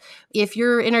kind of, if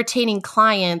you're entertaining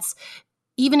clients,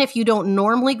 even if you don't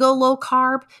normally go low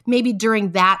carb, maybe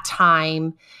during that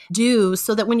time do,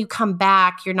 so that when you come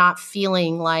back, you're not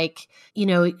feeling like,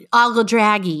 algo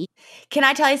draggy. Can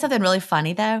I tell you something really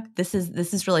funny though? This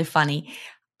is really funny.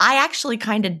 I actually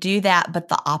kind of do that, but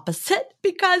the opposite,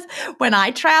 because when I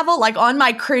travel, like on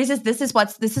my cruises, this is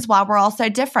why we're all so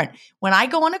different. When I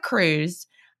go on a cruise,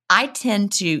 I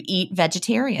tend to eat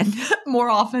vegetarian more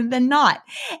often than not.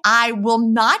 I will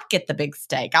not get the big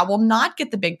steak. I will not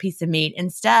get the big piece of meat.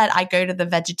 Instead, I go to the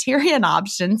vegetarian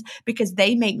options because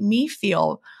they make me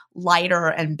feel lighter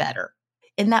and better.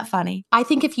 Isn't that funny? I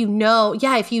think if you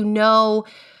know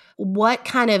what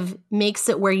kind of makes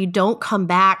it where you don't come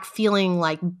back feeling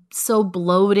like so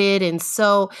bloated and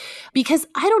because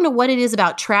I don't know what it is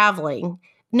about traveling.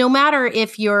 No matter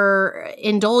if you're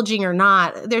indulging or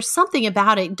not, there's something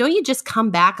about it. Don't you just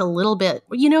come back a little bit?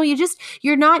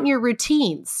 You're not in your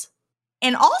routines.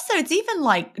 And also, it's even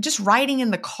like just riding in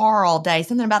the car all day,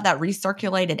 something about that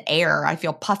recirculated air. I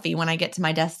feel puffy when I get to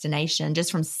my destination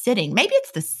just from sitting. Maybe it's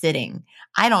the sitting.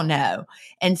 I don't know.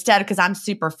 Instead, because I'm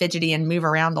super fidgety and move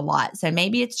around a lot. So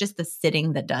maybe it's just the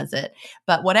sitting that does it.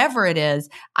 But whatever it is,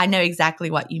 I know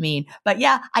exactly what you mean. But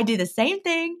yeah, I do the same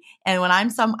thing. And when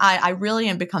I really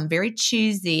am become very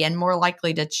choosy and more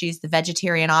likely to choose the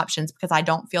vegetarian options because I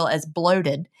don't feel as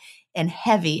bloated and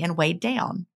heavy and weighed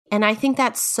down. And I think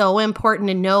that's so important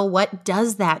to know what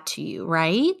does that to you,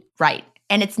 right? Right.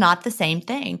 And it's not the same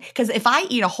thing. Because if I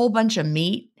eat a whole bunch of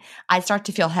meat, I start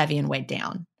to feel heavy and weighed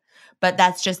down. But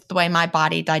that's just the way my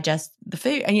body digests the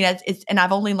food. And, and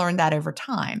I've only learned that over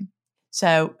time.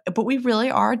 So, but we really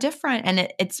are different. And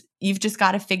you've just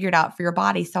got to figure it out for your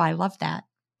body. So I love that.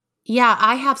 Yeah,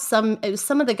 I have some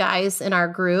of the guys in our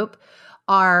group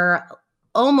are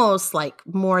almost like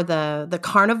more the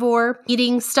carnivore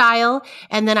eating style.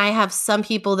 And then I have some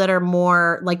people that are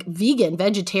more like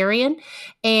vegetarian.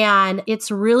 And it's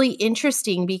really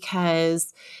interesting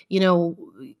because,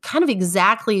 kind of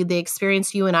exactly the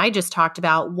experience you and I just talked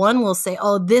about. One will say,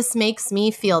 oh, this makes me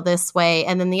feel this way.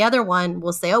 And then the other one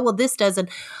will say, oh, well, this doesn't.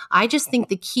 I just think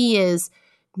the key is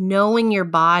knowing your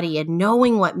body and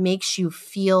knowing what makes you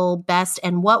feel best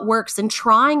and what works and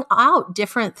trying out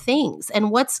different things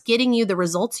and what's getting you the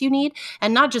results you need,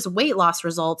 and not just weight loss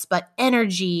results, but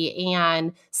energy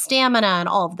and stamina and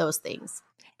all of those things.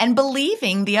 And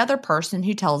believing the other person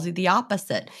who tells you the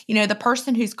opposite. The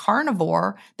person who's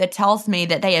carnivore that tells me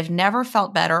that they have never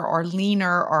felt better or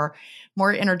leaner or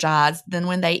more energized than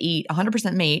when they eat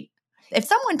 100% meat. If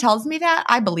someone tells me that,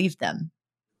 I believe them.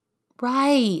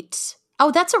 Right. Oh,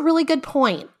 that's a really good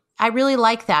point. I really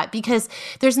like that because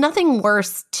there's nothing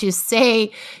worse to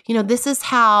say, this is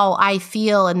how I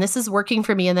feel and this is working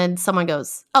for me. And then someone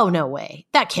goes, oh, no way.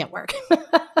 That can't work.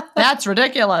 That's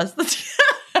ridiculous.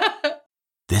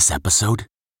 This episode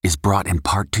is brought in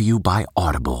part to you by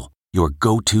Audible, your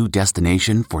go-to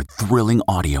destination for thrilling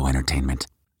audio entertainment.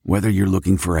 Whether you're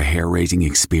looking for a hair-raising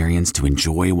experience to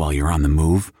enjoy while you're on the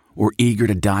move or eager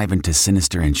to dive into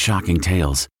sinister and shocking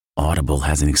tales, Audible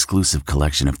has an exclusive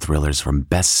collection of thrillers from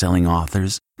best-selling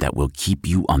authors that will keep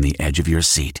you on the edge of your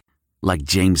seat. Like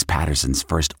James Patterson's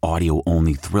first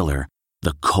audio-only thriller,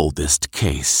 The Coldest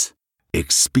Case.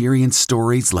 Experience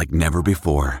stories like never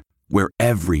before, where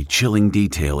every chilling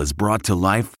detail is brought to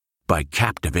life by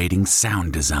captivating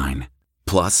sound design.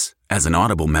 Plus, as an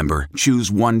Audible member,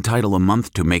 choose one title a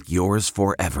month to make yours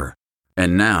forever.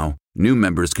 And now, new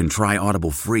members can try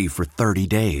Audible free for 30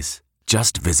 days.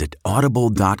 Just visit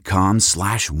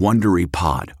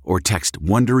audible.com/WonderyPod or text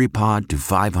WonderyPod to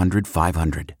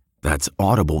 500-500. That's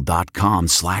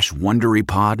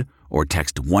audible.com/WonderyPod or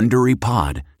text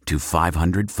WonderyPod to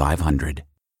 500-500.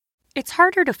 It's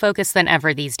harder to focus than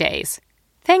ever these days.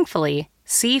 Thankfully,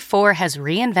 C4 has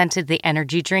reinvented the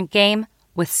energy drink game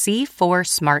with C4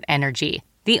 Smart Energy,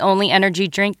 the only energy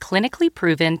drink clinically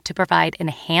proven to provide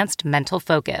enhanced mental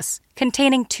focus,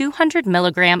 containing 200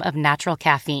 milligrams of natural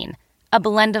caffeine, a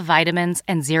blend of vitamins,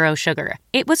 and zero sugar.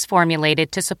 It was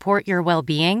formulated to support your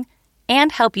well-being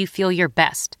and help you feel your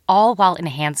best, all while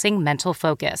enhancing mental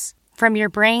focus. From your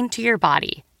brain to your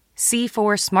body,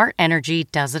 C4 Smart Energy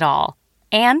does it all.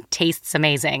 And tastes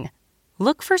amazing.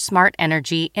 Look for Smart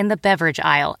Energy in the beverage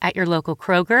aisle at your local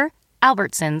Kroger,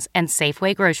 Albertsons, and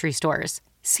Safeway grocery stores.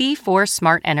 C4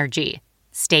 Smart Energy.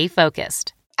 Stay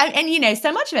focused. And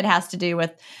so much of it has to do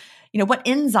with what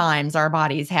enzymes our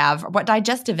bodies have, what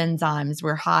digestive enzymes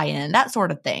we're high in, that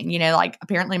sort of thing. Like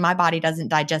apparently my body doesn't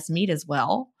digest meat as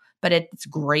well, but it's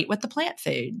great with the plant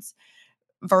foods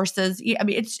versus,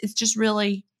 it's just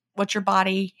really what your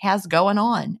body has going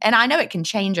on. And I know it can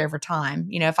change over time.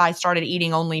 If I started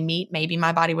eating only meat, maybe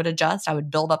my body would adjust. I would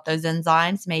build up those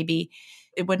enzymes. Maybe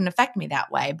it wouldn't affect me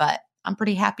that way, but I'm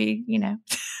pretty happy,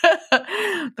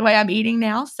 the way I'm eating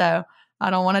now. So I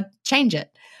don't want to change it.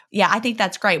 Yeah, I think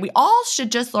that's great. We all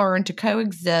should just learn to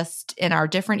coexist in our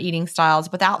different eating styles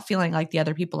without feeling like the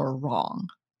other people are wrong.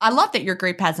 I love that your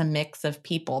group has a mix of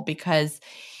people because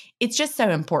it's just so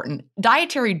important.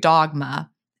 Dietary dogma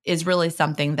is really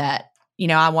something that,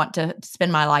 I want to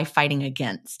spend my life fighting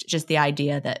against. Just the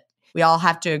idea that we all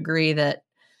have to agree that,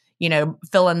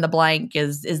 fill in the blank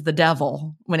is the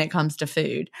devil when it comes to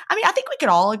food. I think we could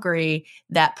all agree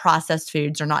that processed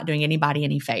foods are not doing anybody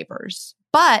any favors.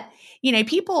 But,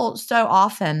 people so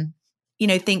often,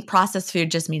 think processed food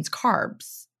just means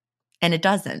carbs. And it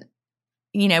doesn't.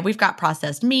 You know, we've got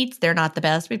processed meats. They're not the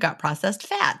best. We've got processed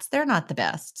fats. They're not the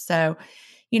best. So,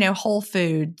 you know, whole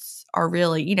foods are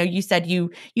really, you know, you said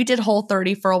you did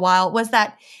Whole30 for a while.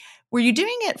 Were you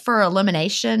doing it for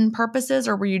elimination purposes,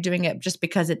 or were you doing it just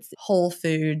because it's whole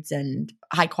foods and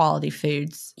high quality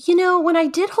foods? You know, when I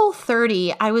did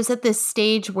Whole30, I was at this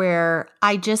stage where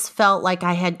I just felt like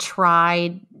I had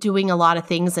tried doing a lot of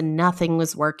things and nothing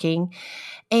was working.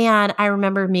 And I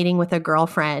remember meeting with a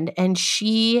girlfriend, and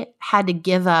she had to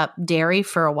give up dairy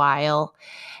for a while.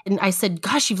 And I said,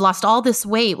 gosh, you've lost all this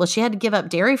weight. Well, she had to give up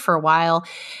dairy for a while.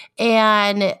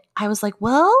 And I was like,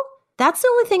 well, that's the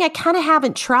only thing I kind of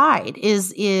haven't tried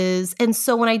and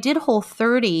so when I did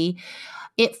Whole30,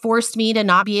 it forced me to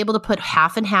not be able to put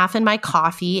half and half in my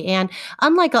coffee. And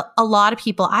unlike a lot of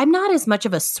people, I'm not as much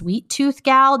of a sweet tooth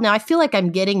gal. Now, I feel like I'm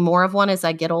getting more of one as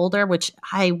I get older, which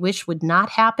I wish would not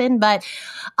happen. But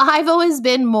I've always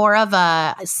been more of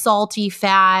a salty,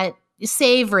 fat,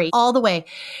 savory all the way.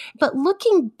 But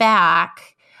looking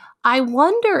back, I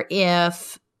wonder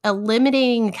if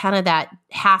eliminating kind of that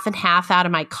half and half out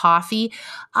of my coffee,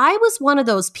 I was one of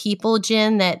those people,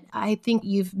 Jen, that I think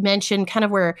you've mentioned kind of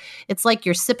where it's like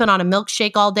you're sipping on a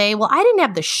milkshake all day. Well, I didn't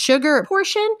have the sugar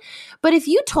portion, but if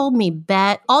you told me,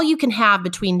 Bett, all you can have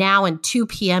between now and 2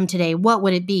 p.m. today, what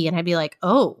would it be? And I'd be like,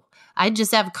 oh, I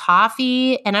just have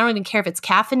coffee, and I don't even care if it's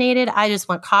caffeinated. I just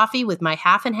want coffee with my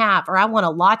half and half, or I want a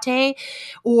latte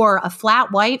or a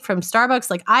flat white from Starbucks.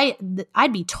 Like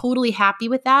I'd be totally happy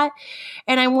with that.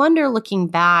 And I wonder, looking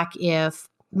back, if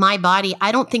my body,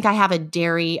 I don't think I have a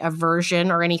dairy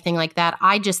aversion or anything like that.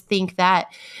 I just think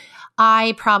that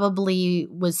I probably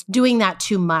was doing that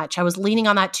too much. I was leaning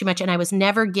on that too much, and I was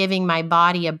never giving my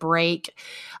body a break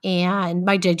and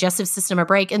my digestive system a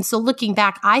break. And so looking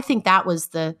back, I think that was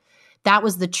the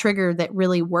trigger that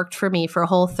really worked for me for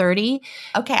Whole30.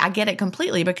 Okay, I get it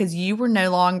completely, because you were no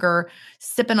longer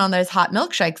sipping on those hot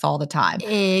milkshakes all the time.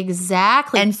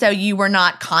 Exactly. And so you were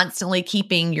not constantly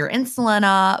keeping your insulin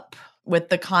up with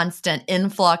the constant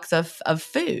influx of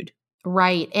food.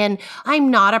 Right. And I'm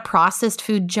not a processed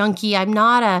food junkie.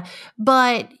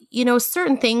 But you know,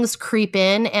 certain things creep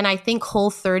in, and I think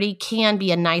Whole30 can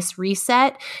be a nice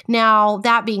reset. Now,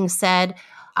 that being said,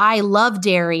 I love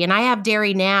dairy and I have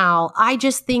dairy now. I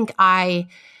just think I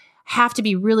have to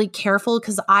be really careful,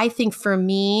 because I think for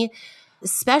me,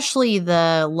 especially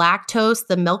the lactose,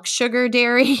 the milk sugar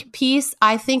dairy piece,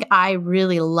 I think I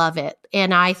really love it.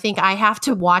 And I think I have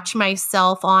to watch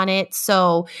myself on it.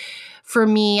 So for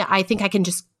me, I think I can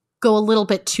just go a little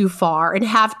bit too far and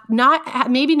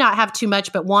maybe not have too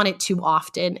much, but want it too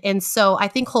often. And so I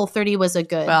think Whole30 was a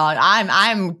good. Well,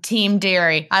 I'm team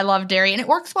dairy. I love dairy, and it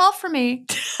works well for me.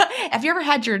 Have you ever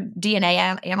had your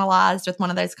DNA analyzed with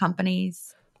one of those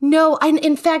companies? No,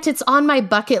 in fact, it's on my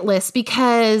bucket list,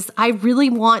 because I really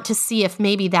want to see if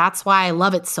maybe that's why I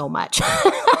love it so much.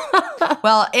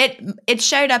 Well, it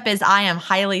showed up as I am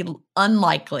highly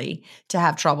unlikely to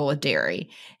have trouble with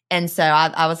dairy. And so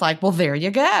I was like, well, there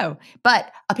you go. But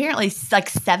apparently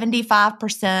like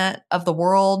 75% of the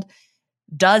world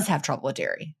does have trouble with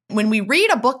dairy. When we read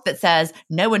a book that says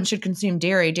no one should consume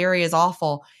dairy, dairy is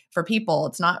awful for people,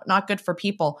 it's not good for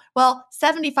people. Well,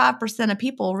 75% of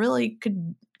people really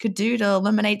could do to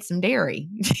eliminate some dairy,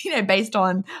 you know, based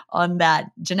on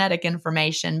that genetic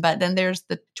information. But then there's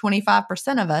the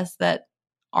 25% of us that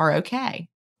are okay.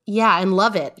 Yeah, and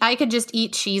love it. I could just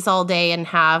eat cheese all day and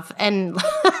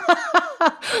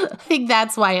I think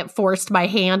that's why it forced my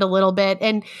hand a little bit.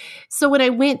 And so when I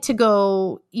went to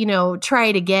go, you know, try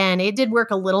it again, it did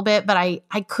work a little bit, but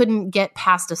I couldn't get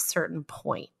past a certain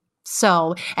point.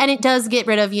 So, and it does get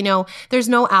rid of, you know, there's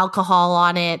no alcohol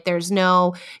on it. There's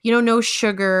no, you know, no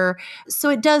sugar. So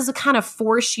it does kind of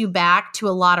force you back to a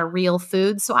lot of real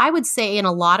food. So I would say in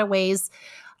a lot of ways,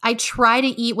 I try to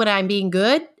eat when I'm being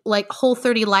good, like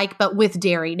Whole30 but with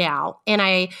dairy now. And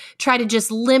I try to just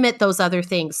limit those other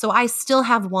things. So I still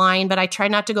have wine, but I try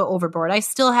not to go overboard. I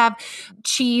still have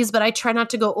cheese, but I try not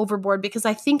to go overboard, because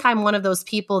I think I'm one of those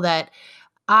people that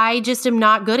I just am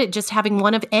not good at just having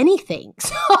one of anything.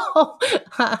 So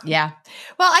yeah.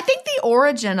 Well, I think the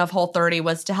origin of Whole30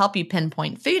 was to help you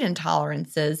pinpoint food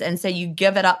intolerances. And so you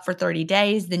give it up for 30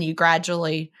 days, then you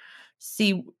gradually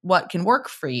see what can work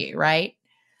for you, right?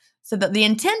 So that the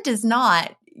intent is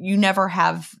not you never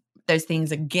have those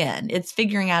things again. It's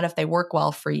figuring out if they work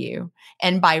well for you.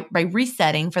 And by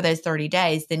resetting for those 30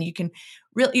 days, then you can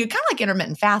really, you're kind of like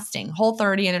intermittent fasting.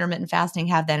 Whole30 and intermittent fasting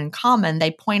have that in common.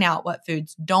 They point out what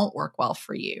foods don't work well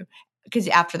for you. Because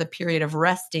after the period of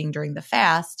resting during the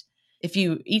fast, if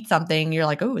you eat something, you're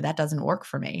like, oh, that doesn't work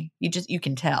for me. You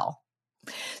can tell.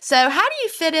 So how do you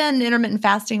fit in intermittent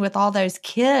fasting with all those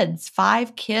kids,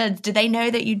 5 kids? Do they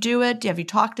know that you do it? Have you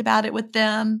talked about it with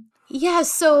them? Yeah,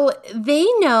 so they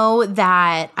know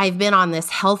that I've been on this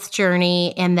health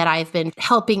journey and that I've been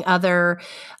helping other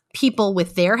people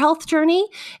with their health journey.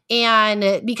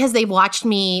 And because they've watched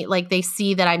me, like they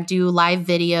see that I do live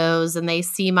videos and they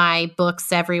see my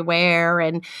books everywhere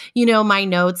and, my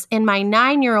notes. And my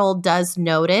 9-year-old does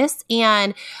notice.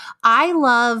 And I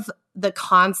love the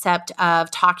concept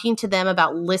of talking to them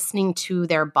about listening to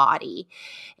their body.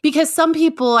 Because some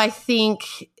people, I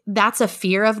think, that's a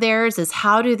fear of theirs is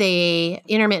how do they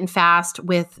intermittent fast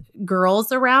with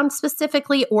girls around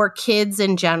specifically or kids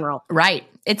in general? Right.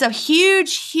 It's a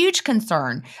huge, huge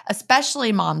concern,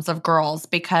 especially moms of girls,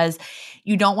 because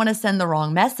you don't want to send the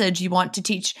wrong message. You want to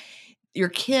teach your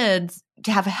kids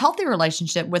to have a healthy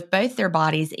relationship with both their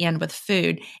bodies and with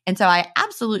food. And so I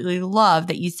absolutely love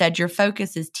that you said your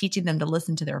focus is teaching them to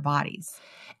listen to their bodies.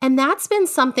 And that's been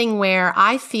something where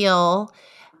I feel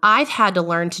I've had to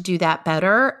learn to do that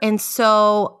better. And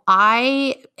so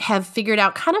I have figured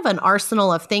out kind of an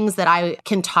arsenal of things that I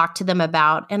can talk to them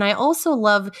about. And I also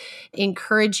love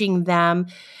encouraging them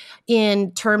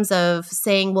in terms of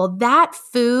saying, well, that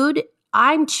food,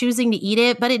 I'm choosing to eat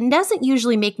it, but it doesn't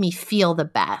usually make me feel the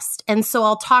best. And so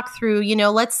I'll talk through,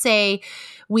 let's say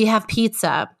we have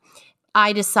pizza.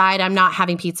 I decide I'm not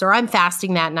having pizza or I'm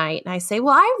fasting that night. And I say,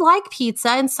 well, I like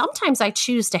pizza and sometimes I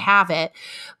choose to have it.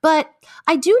 But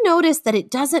I do notice that it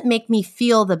doesn't make me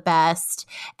feel the best.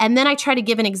 And then I try to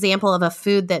give an example of a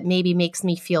food that maybe makes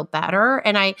me feel better.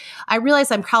 And I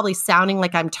realize I'm probably sounding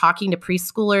like I'm talking to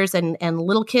preschoolers and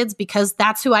little kids because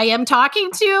that's who I am talking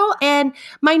to. And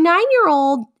my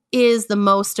 9-year-old is the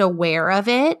most aware of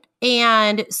it.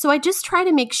 And so I just try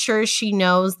to make sure she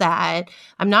knows that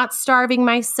I'm not starving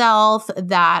myself,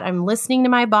 that I'm listening to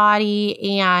my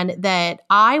body, and that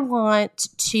I want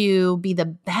to be the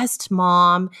best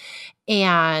mom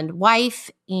and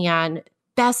wife and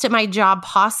best at my job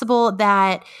possible,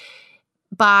 that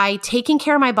by taking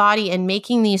care of my body and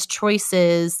making these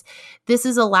choices, this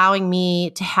is allowing me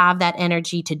to have that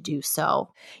energy to do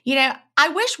so. I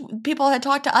wish people had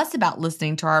talked to us about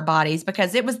listening to our bodies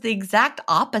because it was the exact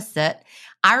opposite.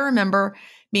 I remember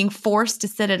being forced to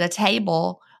sit at a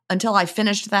table until I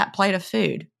finished that plate of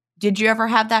food. Did you ever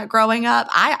have that growing up?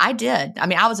 I did. I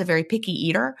mean, I was a very picky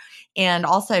eater and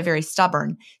also very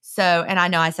stubborn. So, and I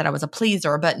know I said I was a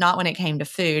pleaser, but not when it came to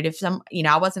food.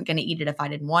 I wasn't going to eat it if I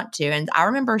didn't want to. And I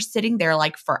remember sitting there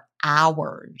like for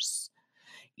hours,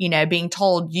 being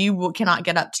told you cannot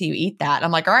get up till you eat that.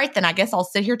 I'm like, all right, then I guess I'll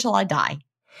sit here till I die.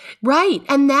 Right.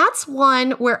 And that's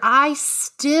one where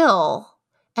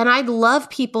and I'd love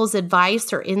people's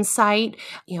advice or insight,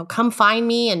 come find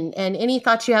me and any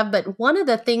thoughts you have. But one of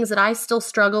the things that I still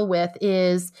struggle with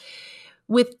is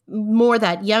with more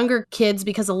that younger kids,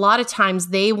 because a lot of times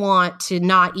they want to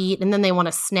not eat and then they want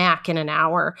to snack in an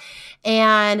hour.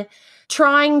 And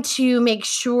trying to make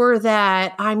sure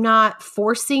that I'm not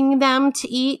forcing them to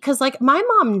eat. Because my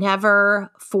mom never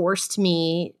forced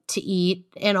me to eat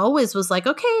and always was like,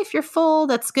 okay, if you're full,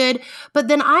 that's good. But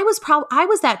then I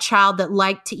was that child that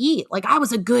liked to eat. I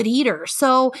was a good eater.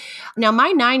 So now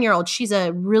my 9-year-old, she's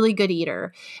a really good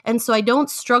eater. And so I don't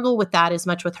struggle with that as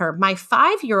much with her. My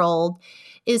 5-year-old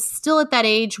is still at that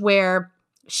age where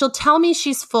she'll tell me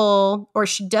she's full or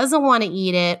she doesn't want to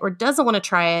eat it or doesn't want to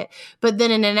try it, but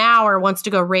then in an hour wants to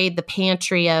go raid the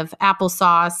pantry of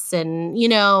applesauce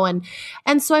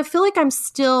and so I feel like I'm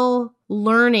still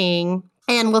learning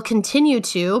and will continue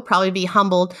to probably be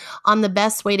humbled on the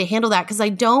best way to handle that, because I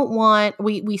don't want,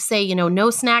 we say, no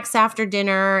snacks after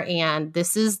dinner and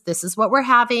this is what we're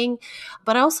having,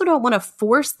 but I also don't want to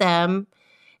force them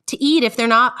to eat if they're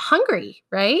not hungry,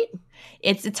 right?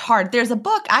 It's hard. There's a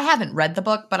book. I haven't read the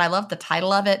book, but I love the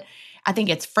title of it. I think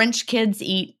it's French Kids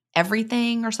Eat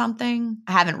Everything or something.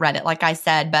 I haven't read it, like I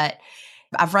said, but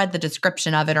I've read the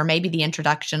description of it or maybe the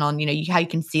introduction on, how you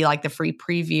can see the free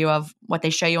preview of what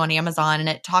they show you on Amazon. And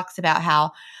it talks about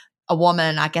how a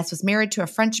woman, I guess, was married to a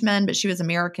Frenchman, but she was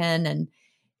American. And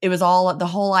it was all the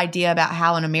whole idea about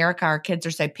how in America our kids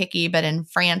are so picky, but in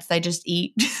France they just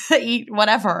eat eat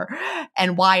whatever.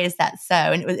 And why is that so?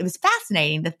 And it was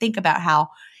fascinating to think about how,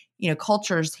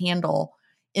 cultures handle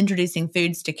introducing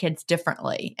foods to kids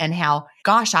differently and how,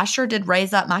 gosh, I sure did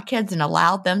raise up my kids and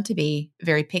allowed them to be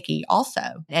very picky also.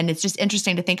 And it's just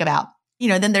interesting to think about.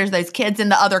 Then there's those kids in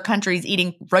the other countries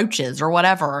eating roaches or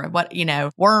whatever,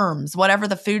 worms, whatever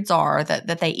the foods are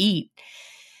that they eat.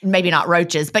 maybe not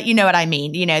roaches, but you know what I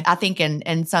mean. I think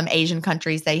in some Asian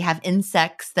countries, they have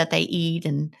insects that they eat.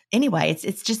 And anyway,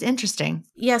 it's just interesting.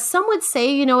 Yeah, some would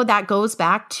say, that goes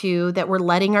back to that we're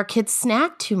letting our kids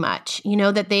snack too much,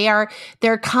 that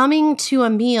they're coming to a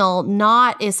meal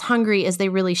not as hungry as they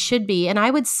really should be. And I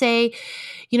would say,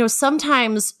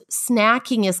 sometimes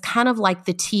snacking is kind of like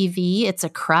the TV. It's a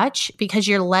crutch because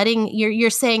you're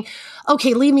saying,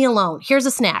 okay, leave me alone. Here's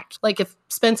a snack. Like if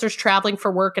Spencer's traveling for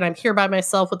work and I'm here by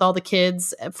myself with all the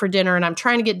kids for dinner and I'm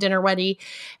trying to get dinner ready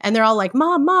and they're all like,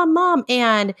 Mom, Mom, Mom.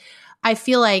 And I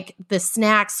feel like the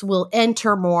snacks will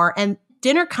enter more and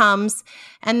dinner comes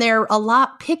and they're a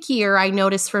lot pickier, I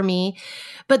notice for me.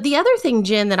 But the other thing,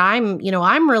 Jen, that I'm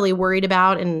really worried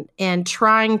about and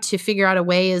trying to figure out a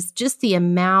way is just the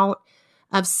amount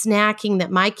of snacking that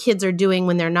my kids are doing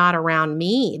when they're not around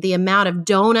me. The amount of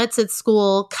donuts at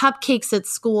school, cupcakes at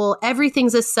school,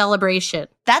 everything's a celebration.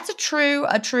 That's a true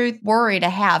worry to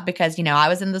have because, I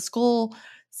was in the school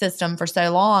system for so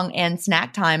long and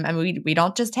snack time. I mean, we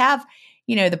don't just have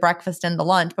the breakfast and the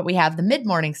lunch, but we have the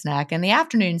mid-morning snack and the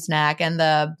afternoon snack and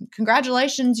the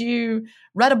congratulations, you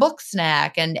read a book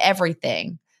snack and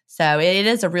everything. So it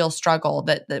is a real struggle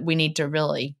that we need to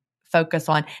really focus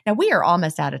on. Now, we are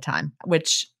almost out of time,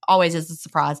 which always is a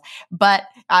surprise, but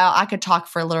I could talk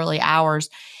for literally hours.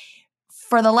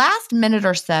 For the last minute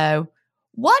or so,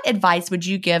 what advice would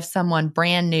you give someone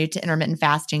brand new to intermittent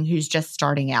fasting who's just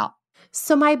starting out?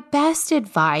 So my best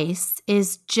advice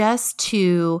is just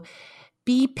to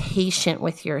be patient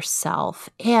with yourself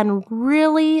and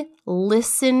really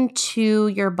listen to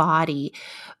your body,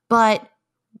 but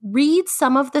read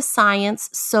some of the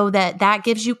science so that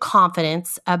gives you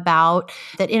confidence about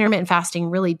that intermittent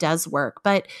fasting really does work.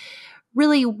 But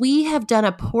really, we have done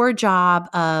a poor job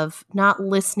of not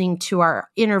listening to our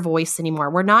inner voice anymore.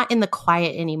 We're not in the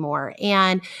quiet anymore.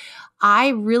 And I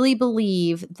really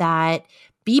believe that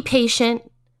be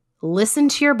patient, listen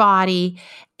to your body,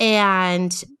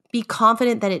 and be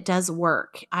confident that it does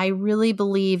work. I really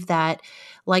believe that,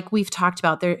 like we've talked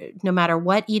about, no matter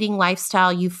what eating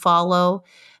lifestyle you follow,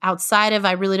 outside of,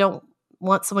 I really don't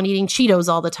want someone eating Cheetos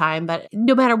all the time, but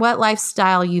no matter what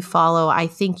lifestyle you follow, I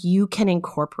think you can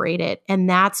incorporate it. And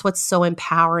that's what's so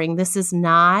empowering. This is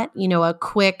not, a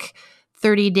quick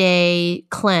 30-day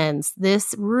cleanse.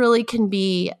 This really can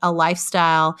be a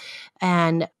lifestyle.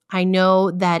 And I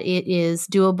know that it is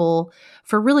doable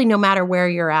for really no matter where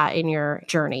you're at in your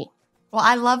journey. Well,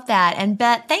 I love that. And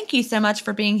Bett, thank you so much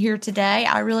for being here today.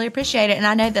 I really appreciate it. And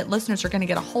I know that listeners are going to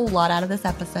get a whole lot out of this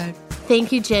episode.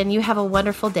 Thank you, Jen. You have a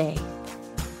wonderful day.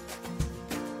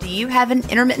 Do you have an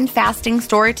intermittent fasting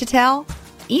story to tell?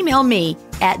 Email me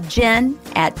at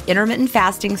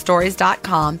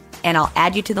jen@intermittentfastingstories.com and I'll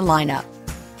add you to the lineup.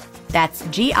 That's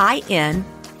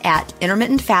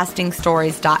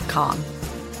GIN@intermittentfastingstories.com.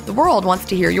 The world wants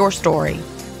to hear your story.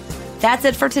 That's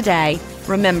it for today.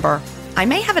 Remember, I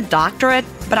may have a doctorate,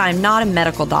 but I'm not a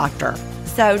medical doctor.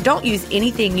 So don't use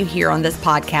anything you hear on this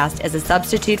podcast as a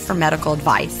substitute for medical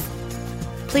advice.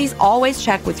 Please always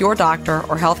check with your doctor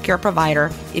or healthcare provider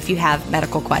if you have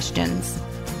medical questions.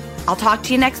 I'll talk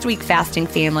to you next week, Fasting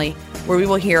Family, where we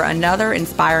will hear another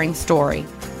inspiring story.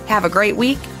 Have a great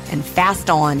week and fast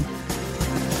on.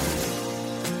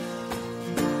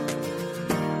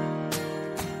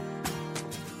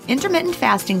 Intermittent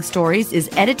Fasting Stories is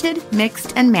edited,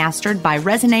 mixed, and mastered by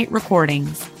Resonate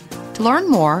Recordings. To learn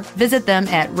more, visit them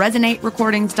at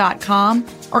resonaterecordings.com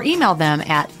or email them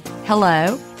at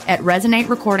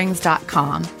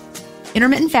hello@resonaterecordings.com.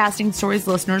 Intermittent Fasting Stories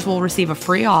listeners will receive a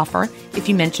free offer if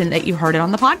you mention that you heard it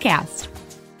on the podcast.